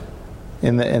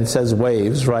and says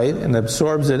waves, right? And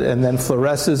absorbs it and then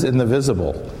fluoresces in the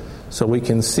visible, so we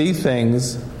can see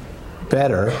things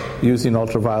better using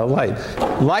ultraviolet light.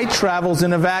 Light travels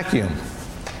in a vacuum.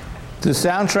 Does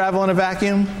sound travel in a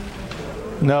vacuum?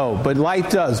 No, but light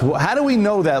does. How do we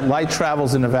know that light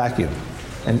travels in a vacuum?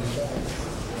 And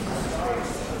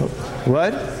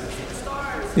what?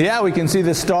 Yeah, we can see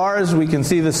the stars, we can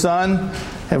see the sun.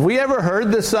 Have we ever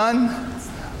heard the sun?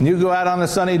 When you go out on a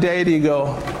sunny day, do you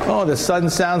go, oh, the sun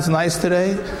sounds nice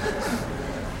today?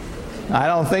 I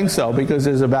don't think so, because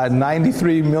there's about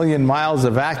 93 million miles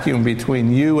of vacuum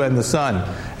between you and the sun.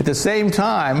 At the same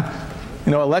time,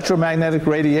 electromagnetic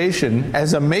radiation,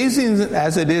 as amazing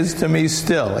as it is to me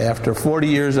still, after 40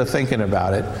 years of thinking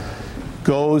about it,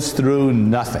 goes through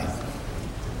nothing.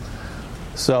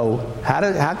 So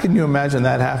how can you imagine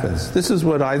that happens? This is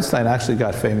what Einstein actually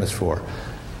got famous for.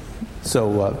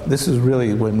 So this is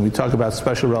really, when we talk about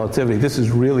special relativity, this is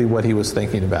really what he was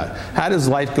thinking about. How does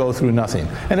light go through nothing?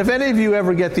 And if any of you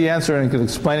ever get the answer and can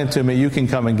explain it to me, you can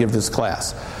come and give this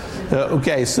class.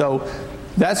 Okay, so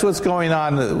that's what's going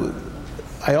on.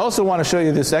 I also want to show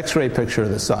you this X-ray picture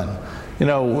of the sun.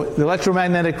 The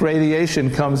electromagnetic radiation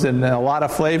comes in a lot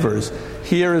of flavors.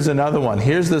 Here is another one.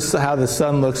 Here's how the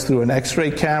sun looks through an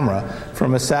X-ray camera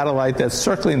from a satellite that's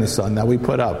circling the sun that we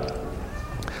put up.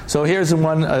 So here's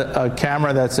a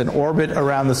camera that's in orbit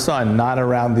around the sun, not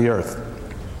around the Earth.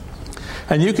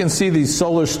 And you can see these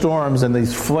solar storms and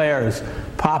these flares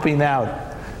popping out.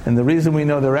 And the reason we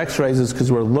know they're X-rays is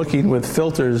because we're looking with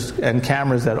filters and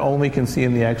cameras that only can see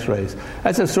in the X-rays.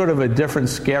 That's a sort of a different,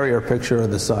 scarier picture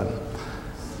of the sun.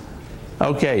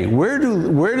 Okay, where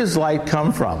does light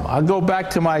come from? I'll go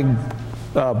back to my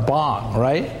bong,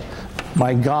 right?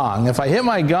 My gong. If I hit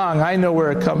my gong, I know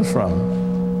where it comes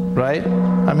from, right?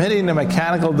 I'm hitting a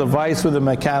mechanical device with a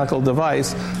mechanical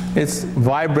device. It's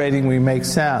vibrating, we make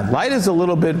sound. Light is a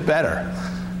little bit better,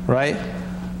 right?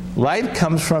 Light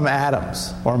comes from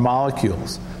atoms or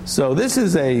molecules. So this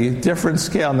is a different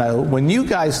scale. Now, when you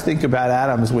guys think about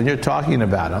atoms, when you're talking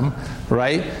about them,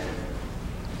 right,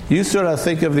 you sort of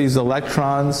think of these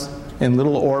electrons in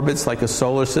little orbits like a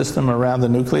solar system around the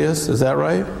nucleus. Is that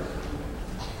right?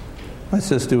 Let's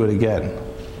just do it again.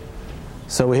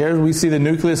 So here we see the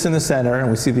nucleus in the center, and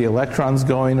we see the electrons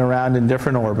going around in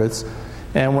different orbits.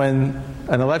 And when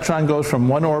an electron goes from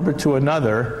one orbit to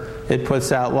another, it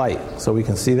puts out light. So we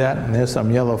can see that, and there's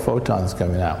some yellow photons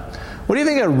coming out. What do you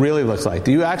think it really looks like?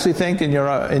 Do you actually think in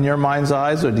your mind's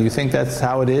eyes, or do you think that's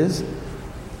how it is?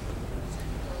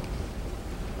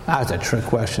 That's a trick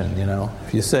question,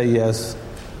 If you say yes,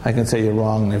 I can say you're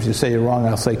wrong. And if you say you're wrong,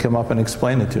 I'll say come up and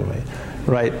explain it to me.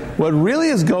 Right? What really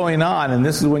is going on, and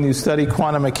this is when you study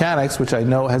quantum mechanics, which I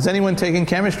know, has anyone taken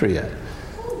chemistry yet?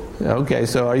 Okay,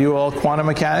 so are you all quantum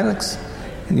mechanics?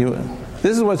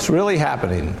 this is what's really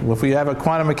happening. If we have a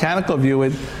quantum mechanical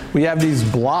view, we have these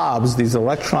blobs, these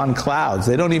electron clouds.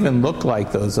 They don't even look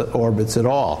like those orbits at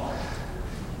all.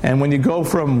 And when you go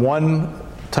from one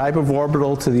type of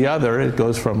orbital to the other, it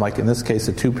goes from, like in this case,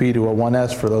 a 2p to a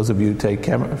 1s, for those of you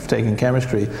taking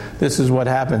chemistry. This is what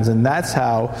happens, and that's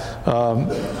how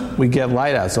we get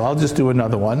light out. So I'll just do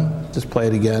another one. Just play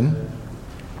it again.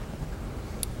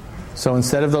 So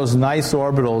instead of those nice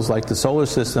orbitals like the solar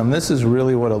system, this is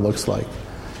really what it looks like.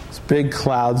 It's big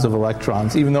clouds of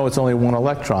electrons, even though it's only one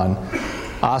electron,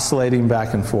 oscillating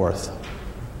back and forth.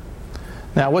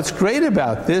 Now, what's great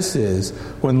about this is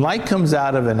when light comes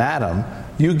out of an atom,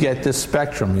 you get this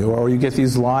spectrum, or you get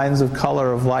these lines of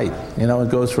color of light. You know, it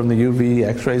goes from the UV,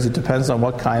 X-rays. It depends on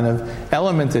what kind of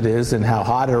element it is and how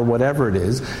hot or whatever it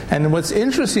is. And what's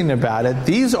interesting about it,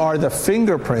 these are the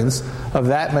fingerprints of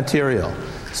that material.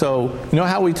 So, you know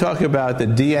how we talk about the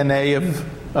DNA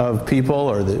of people,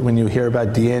 or when you hear about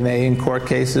DNA in court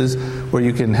cases, where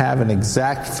you can have an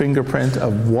exact fingerprint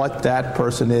of what that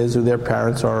person is, who their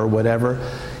parents are, or whatever.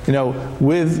 You know,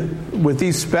 with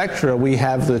these spectra, we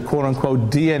have the quote-unquote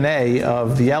DNA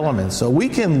of the elements. So we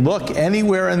can look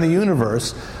anywhere in the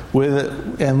universe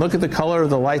and look at the color of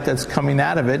the light that's coming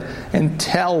out of it and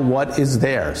tell what is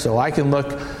there. So I can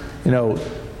look, you know,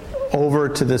 over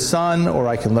to the sun, or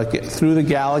I can look through the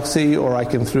galaxy, or I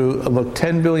can look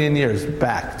 10 billion years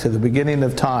back to the beginning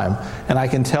of time, and I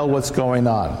can tell what's going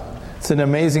on. It's an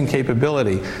amazing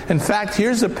capability. In fact,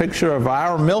 here's a picture of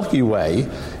our Milky Way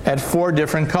at 4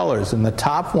 different colors. And the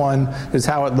top one is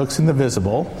how it looks in the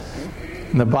visible.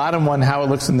 And the bottom one, how it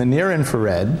looks in the near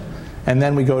infrared. And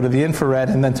then we go to the infrared,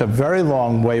 and then to very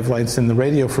long wavelengths in the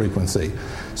radio frequency.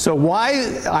 So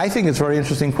why, I think it's a very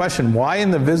interesting question, why in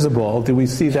the visible do we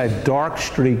see that dark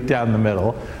streak down the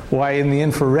middle? Why in the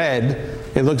infrared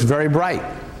it looks very bright?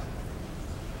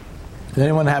 Does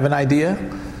anyone have an idea?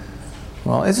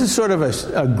 Well, this is sort of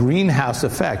a greenhouse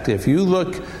effect. If you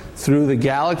look through the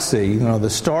galaxy, you know,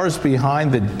 the stars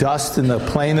behind the dust in the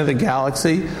plane of the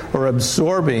galaxy are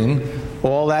absorbing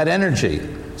all that energy.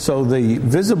 So the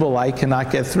visible light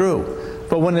cannot get through.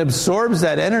 But when it absorbs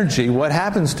that energy, what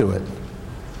happens to it?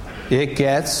 It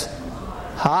gets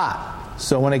hot.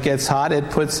 So when it gets hot,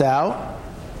 it puts out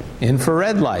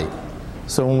infrared light.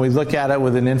 So when we look at it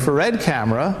with an infrared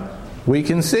camera, we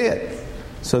can see it.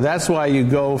 So that's why you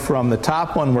go from the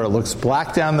top one where it looks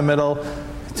black down the middle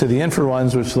to the infrared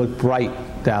ones which look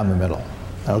bright down the middle.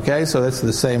 Okay, so that's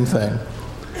the same thing.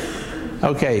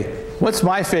 Okay, what's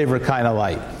my favorite kind of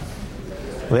light?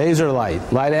 Laser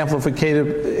light. Light amplification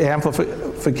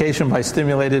by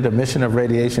stimulated emission of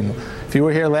radiation. If you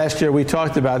were here last year, we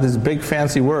talked about these big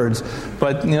fancy words,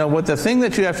 but you know what, the thing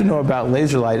that you have to know about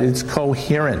laser light, it's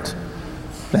coherent.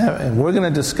 And we're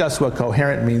going to discuss what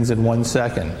coherent means in 1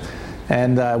 second.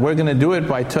 And we're going to do it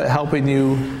by helping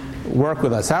you work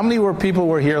with us. How many people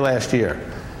were here last year?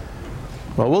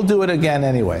 Well, we'll do it again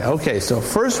anyway. Okay, so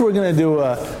first we're going to do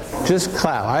just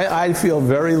clap. I feel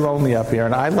very lonely up here,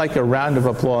 and I'd like a round of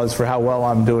applause for how well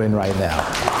I'm doing right now.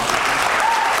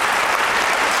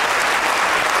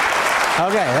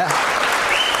 Okay,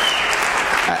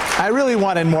 I really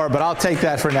wanted more, but I'll take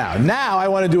that for now. Now I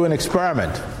want to do an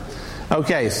experiment.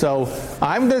 Okay, so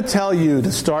I'm going to tell you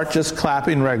to start just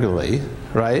clapping regularly,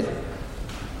 right?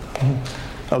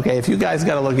 Okay, if you guys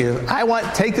got to look here,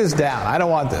 take this down. I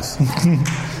don't want this.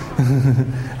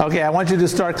 Okay, I want you to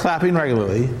start clapping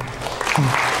regularly.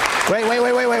 Wait.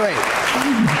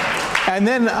 And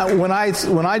then when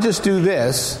I just do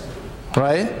this,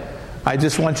 right? I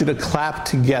just want you to clap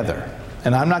together.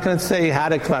 And I'm not going to say how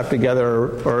to clap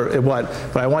together or what,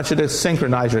 but I want you to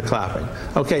synchronize your clapping.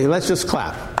 Okay, let's just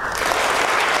clap.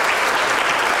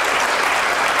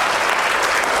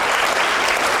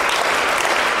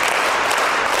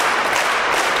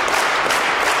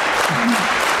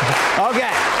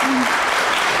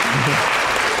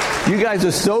 You guys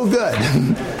are so good.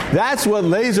 That's what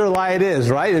laser light is,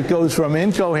 right? It goes from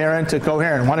incoherent to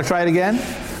coherent. Want to try it again?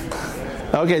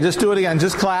 Okay, just do it again.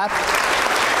 Just clap.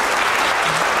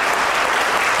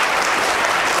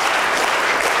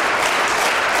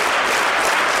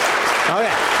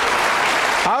 Okay.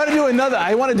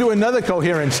 I want to do another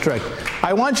coherence trick.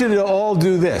 I want you to all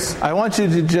do this. I want you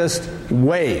to just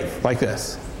wave like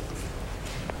this.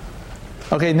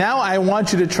 Okay, now I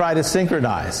want you to try to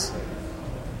synchronize.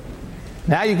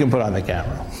 Now you can put on the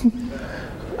camera.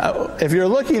 If you're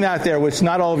looking out there, which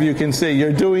not all of you can see,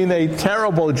 you're doing a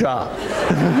terrible job.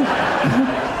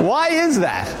 Why is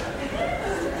that?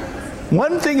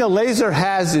 One thing a laser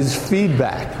has is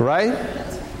feedback, right?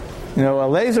 a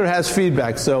laser has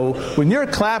feedback. So when you're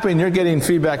clapping, you're getting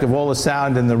feedback of all the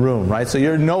sound in the room, right? So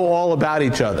you know all about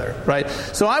each other, right?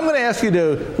 So I'm going to ask you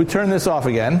to turn this off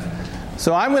again.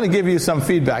 So I'm going to give you some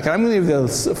feedback. And I'm going to give you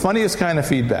the funniest kind of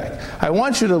feedback. I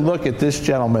want you to look at this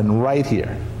gentleman right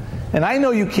here. And I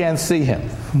know you can't see him,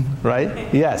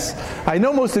 right? Yes. I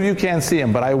know most of you can't see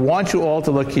him, but I want you all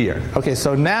to look here. Okay,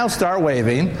 so now start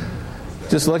waving.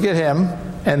 Just look at him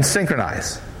and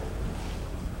synchronize.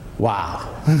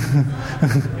 Wow.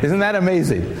 Isn't that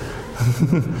amazing?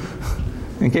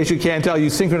 In case you can't tell, you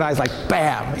synchronize like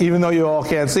bam, even though you all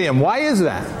can't see him. Why is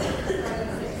that?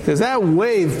 Because that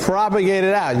wave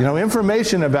propagated out.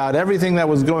 Information about everything that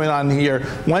was going on here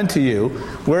went to you.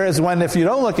 Whereas if you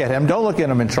don't look at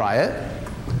him and try it.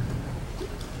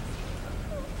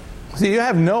 See, you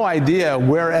have no idea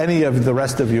where any of the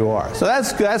rest of you are. So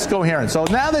that's coherent. So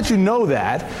now that you know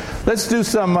that, let's do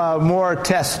some more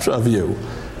tests of you.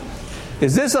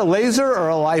 Is this a laser or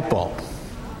a light bulb?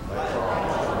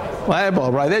 Light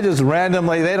bulb, right? They just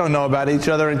randomly, they don't know about each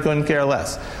other and couldn't care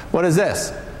less. What is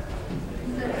this?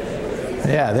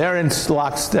 Yeah, they're in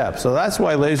lockstep. So that's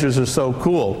why lasers are so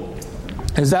cool.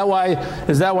 Is that why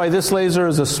this laser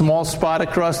is a small spot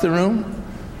across the room?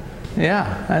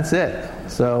 Yeah, that's it.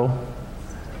 So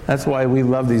that's why we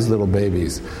love these little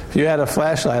babies. If you had a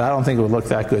flashlight, I don't think it would look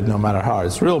that good no matter how.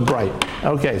 It's real bright.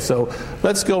 Okay, so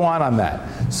let's go on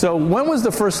that. So when was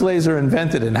the first laser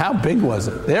invented and how big was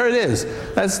it? There it is.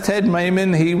 That's Ted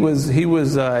Mayman. He was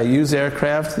used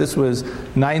aircraft. This was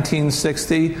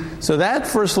 1960. So that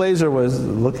first laser was,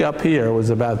 look up here, was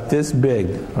about this big,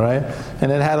 right?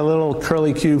 And it had a little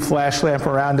curly Q flash lamp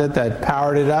around it that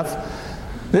powered it up.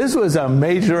 This was a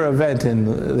major event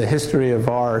in the history of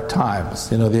our times,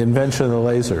 the invention of the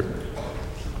laser.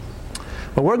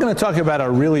 But we're going to talk about a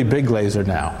really big laser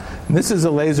now. And this is a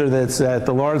laser that's at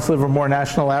the Lawrence Livermore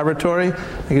National Laboratory.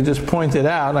 I can just point it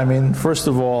out. First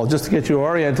of all, just to get you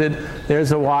oriented, there's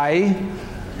Hawaii,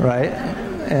 right?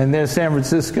 And there's San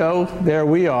Francisco. There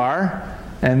we are.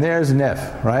 And there's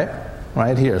NIF, right?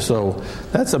 Right here. So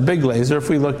that's a big laser. If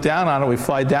we look down on it, we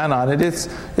fly down on it,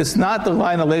 it's not the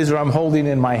line of laser I'm holding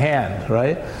in my hand,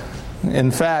 right? In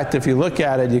fact, if you look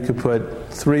at it, you could put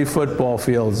 3 football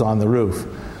fields on the roof,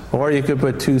 or you could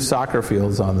put 2 soccer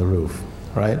fields on the roof,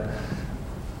 right?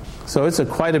 So it's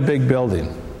quite a big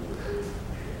building.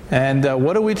 And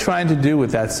what are we trying to do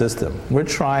with that system? We're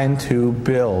trying to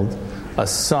build a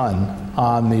sun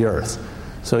on the Earth.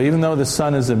 So even though the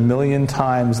sun is 1,000,000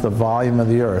 times the volume of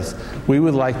the Earth, we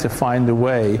would like to find a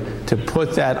way to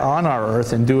put that on our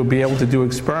Earth and be able to do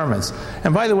experiments.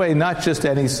 And by the way, not just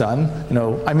any sun,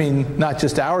 not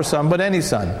just our sun, but any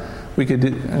sun. We could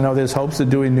do, there's hopes of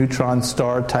doing neutron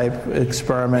star type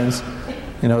experiments,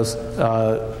 and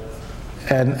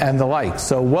the like.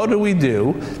 So what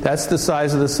do? That's the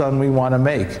size of the sun we want to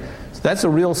make. So that's a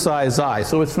real size eye.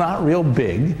 So it's not real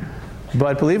big.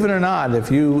 But believe it or not,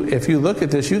 if you look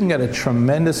at this, you can get a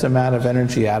tremendous amount of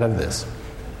energy out of this.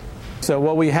 So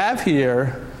what we have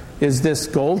here is this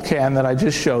gold can that I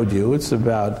just showed you. It's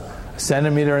about a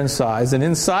centimeter in size, and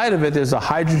inside of it there's a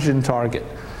hydrogen target.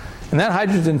 And that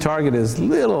hydrogen target is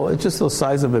little, it's just the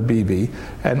size of a BB.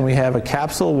 And we have a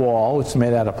capsule wall, which is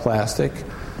made out of plastic,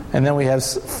 and then we have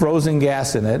frozen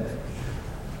gas in it.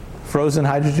 Frozen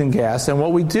hydrogen gas, and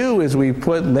what we do is we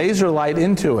put laser light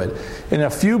into it in a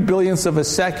few billionths of a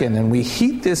second, and we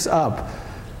heat this up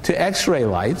to X-ray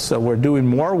light, so we're doing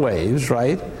more waves,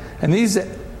 right? And these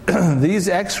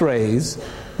X-rays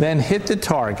then hit the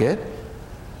target,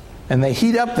 and they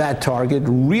heat up that target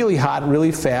really hot,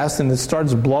 really fast, and it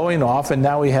starts blowing off, and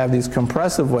now we have these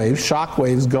compressive waves, shock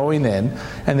waves going in,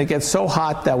 and it gets so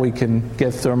hot that we can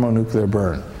get thermonuclear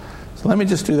burn. So let me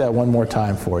just do that one more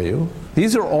time for you.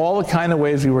 These are all the kind of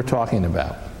waves we were talking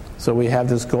about. So we have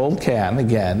this gold can,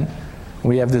 again.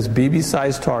 We have this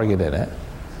BB-sized target in it.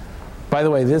 By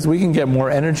the way, we can get more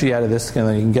energy out of this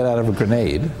than you can get out of a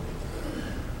grenade.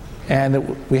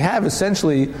 And we have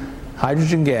essentially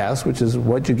hydrogen gas, which is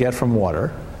what you get from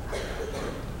water.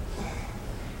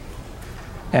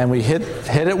 And we hit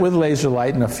it with laser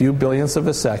light in a few billionths of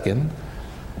a second.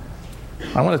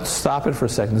 I want to stop it for a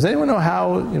second. Does anyone know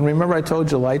how, remember I told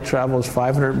you light travels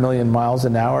 500 million miles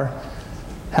an hour?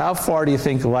 How far do you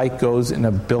think light goes in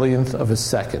a billionth of a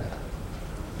second?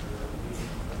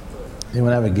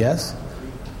 Anyone have a guess?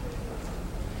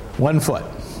 1 foot,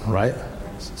 right?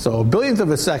 So a billionth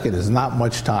of a second is not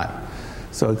much time.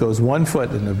 So it goes 1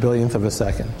 foot in a billionth of a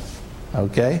second.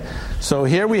 Okay? So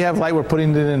here we have light, we're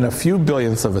putting it in a few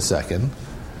billionths of a second,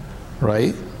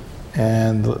 right?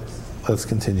 And let's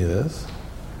continue this.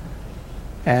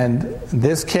 And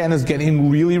this can is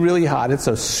getting really, really hot. It's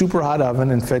a super hot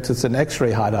oven. In fact, it's an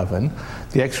X-ray hot oven.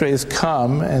 The X-rays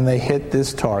come and they hit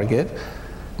this target.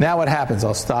 Now what happens?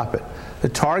 I'll stop it. The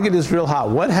target is real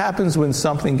hot. What happens when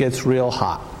something gets real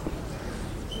hot?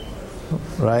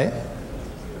 Right?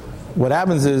 What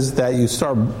happens is that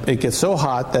it gets so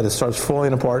hot that it starts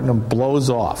falling apart and it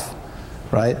blows off.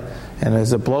 Right? And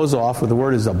as it blows off, the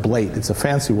word is ablate. It's a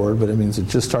fancy word, but it means it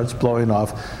just starts blowing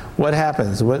off. What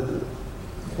happens?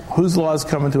 Whose laws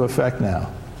come into effect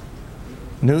now?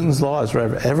 Newton's laws,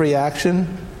 right? Every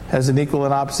action has an equal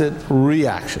and opposite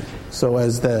reaction. So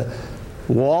as the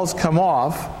walls come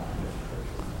off,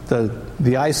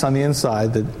 the ice on the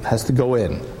inside that has to go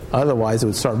in. Otherwise, it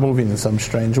would start moving in some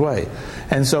strange way.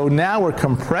 And so now we're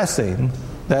compressing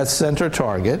that center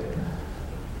target.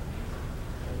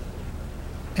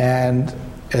 And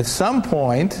at some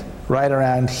point, right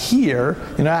around here,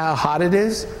 you know how hot it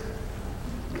is?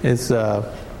 It's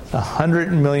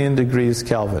 100 million degrees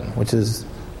Kelvin, which is,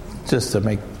 just to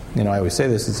make, I always say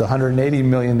this, it's 180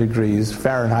 million degrees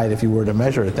Fahrenheit if you were to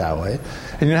measure it that way.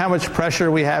 And you know how much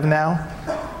pressure we have now?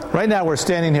 Right now we're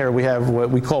standing here, we have what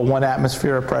we call 1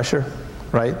 atmosphere of pressure,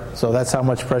 right? So that's how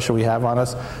much pressure we have on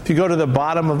us. If you go to the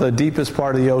bottom of the deepest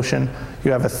part of the ocean,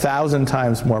 you have 1,000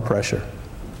 times more pressure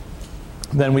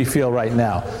than we feel right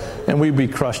now. And we'd be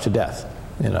crushed to death,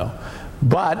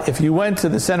 But if you went to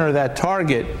the center of that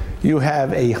target, you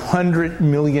have 100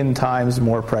 million times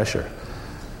more pressure.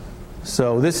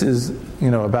 So this is,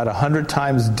 about 100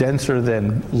 times denser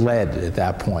than lead at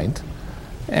that point.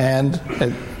 And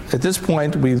at this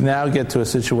point, we now get to a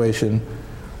situation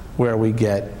where we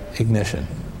get ignition,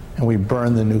 and we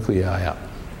burn the nuclei up.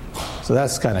 So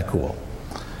that's kind of cool.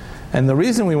 And the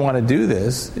reason we want to do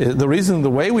this, the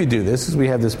way we do this is we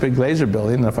have this big laser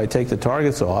building, and if I take the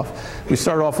targets off, we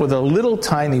start off with a little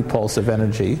tiny pulse of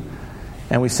energy,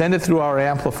 and we send it through our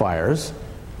amplifiers.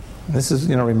 This is,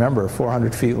 remember,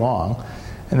 400 feet long.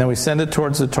 And then we send it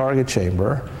towards the target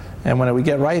chamber, and when we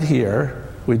get right here,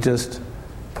 we just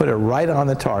put it right on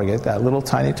the target, that little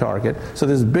tiny target. So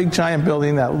this big giant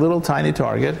building, that little tiny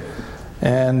target,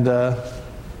 and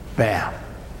bam,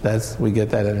 we get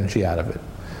that energy out of it.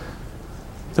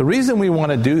 The reason we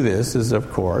want to do this is, of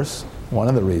course, one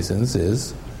of the reasons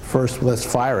is, first, let's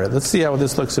fire it. Let's see how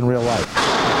this looks in real life.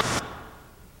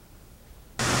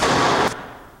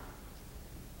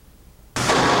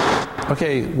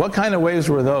 Okay, what kind of waves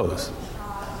were those?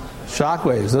 Shock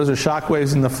waves. Those are shock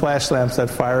waves in the flash lamps that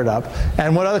fire it up.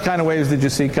 And what other kind of waves did you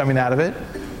see coming out of it?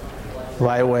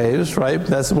 Light waves, right?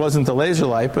 That wasn't the laser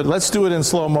light, but let's do it in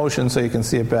slow motion so you can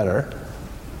see it better.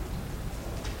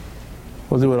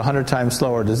 We'll do it 100 times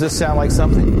slower. Does this sound like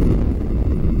something?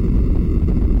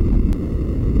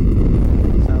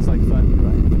 Sounds like fun,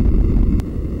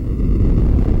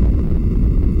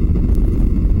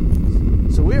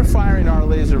 right? So we're firing our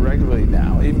laser regularly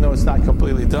now. Even though it's not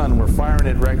completely done, we're firing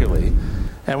it regularly.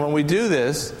 And when we do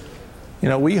this,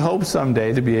 we hope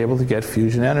someday to be able to get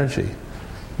fusion energy.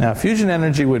 Now, fusion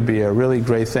energy would be a really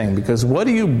great thing, because what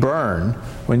do you burn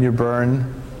when you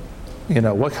burn,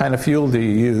 what kind of fuel do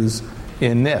you use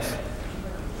in NIF?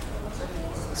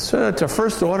 So to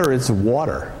first order, it's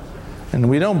water. And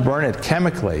we don't burn it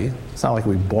chemically. It's not like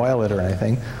we boil it or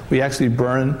anything. We actually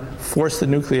force the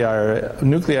nuclei of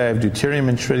deuterium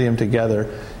and tritium together,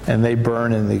 and they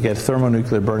burn, and they get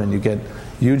thermonuclear burn, and you get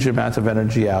huge amounts of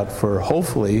energy out for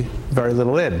hopefully very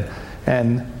little in.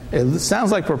 And it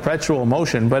sounds like perpetual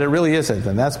motion, but it really isn't.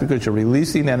 And that's because you're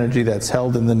releasing energy that's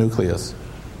held in the nucleus.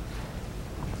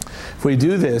 If we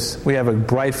do this, we have a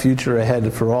bright future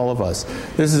ahead for all of us.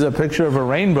 This is a picture of a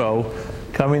rainbow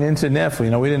coming into NIF.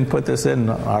 We didn't put this in.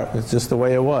 It's just the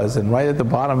way it was. And right at the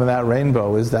bottom of that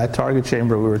rainbow is that target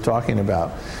chamber we were talking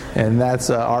about. And that's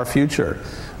our future.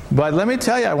 But let me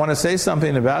tell you, I want to say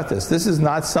something about this. This is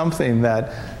not something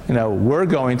that, we're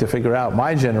going to figure out.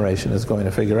 My generation is going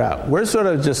to figure out. We're sort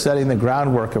of just setting the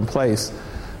groundwork in place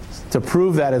to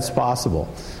prove that it's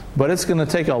possible. But it's going to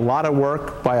take a lot of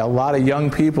work by a lot of young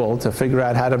people to figure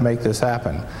out how to make this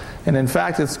happen. And in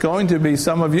fact, it's going to be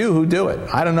some of you who do it.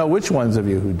 I don't know which ones of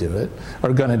you who do it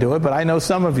are going to do it, but I know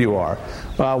some of you are.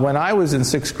 When I was in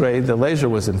 6th grade, the laser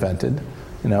was invented.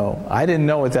 I didn't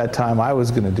know at that time I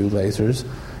was going to do lasers.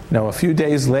 A few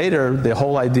days later, the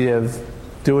whole idea of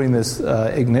doing this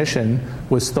ignition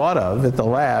was thought of at the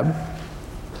lab.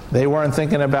 They weren't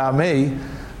thinking about me,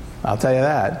 I'll tell you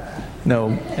that.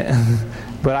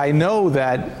 But I know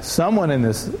that someone in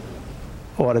this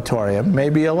auditorium,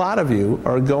 maybe a lot of you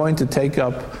are going to take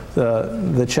up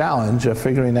the challenge of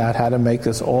figuring out how to make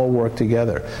this all work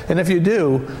together. And if you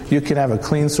do, you can have a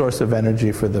clean source of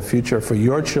energy for the future, for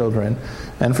your children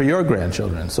and for your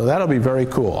grandchildren. So that'll be very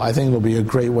cool. I think it'll be a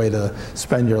great way to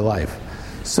spend your life.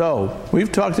 So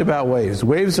we've talked about waves.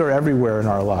 Waves are everywhere in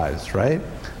our lives, right?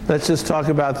 Let's just talk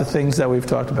about the things that we've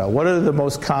talked about. What are the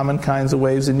most common kinds of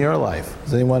waves in your life?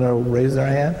 Does anyone want to raise their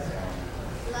hand?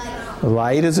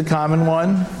 Light is a common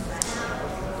one.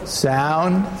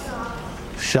 Sound.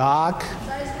 Shock.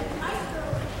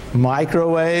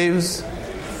 Microwaves.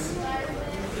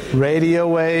 Radio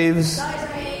waves.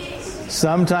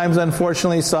 Sometimes,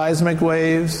 unfortunately, seismic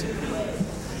waves.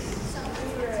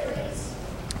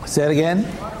 Say it again.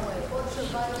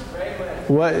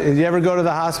 What? Did you ever go to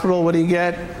the hospital? What do you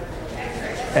get?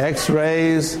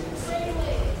 X-rays.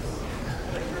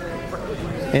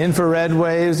 Infrared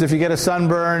waves. If you get a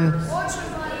sunburn.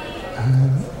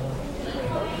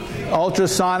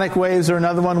 Ultrasonic waves are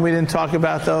another one. We didn't talk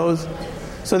about those.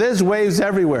 So there's waves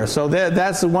everywhere. So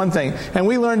that's the one thing. And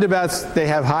we learned about, they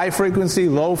have high frequency,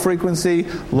 low frequency,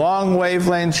 long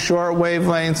wavelengths, short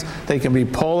wavelengths. They can be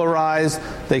polarized.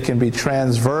 They can be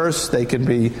transverse. They can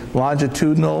be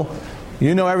longitudinal.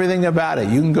 You know everything about it.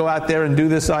 You can go out there and do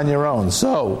this on your own.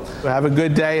 So have a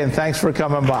good day, and thanks for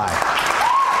coming by.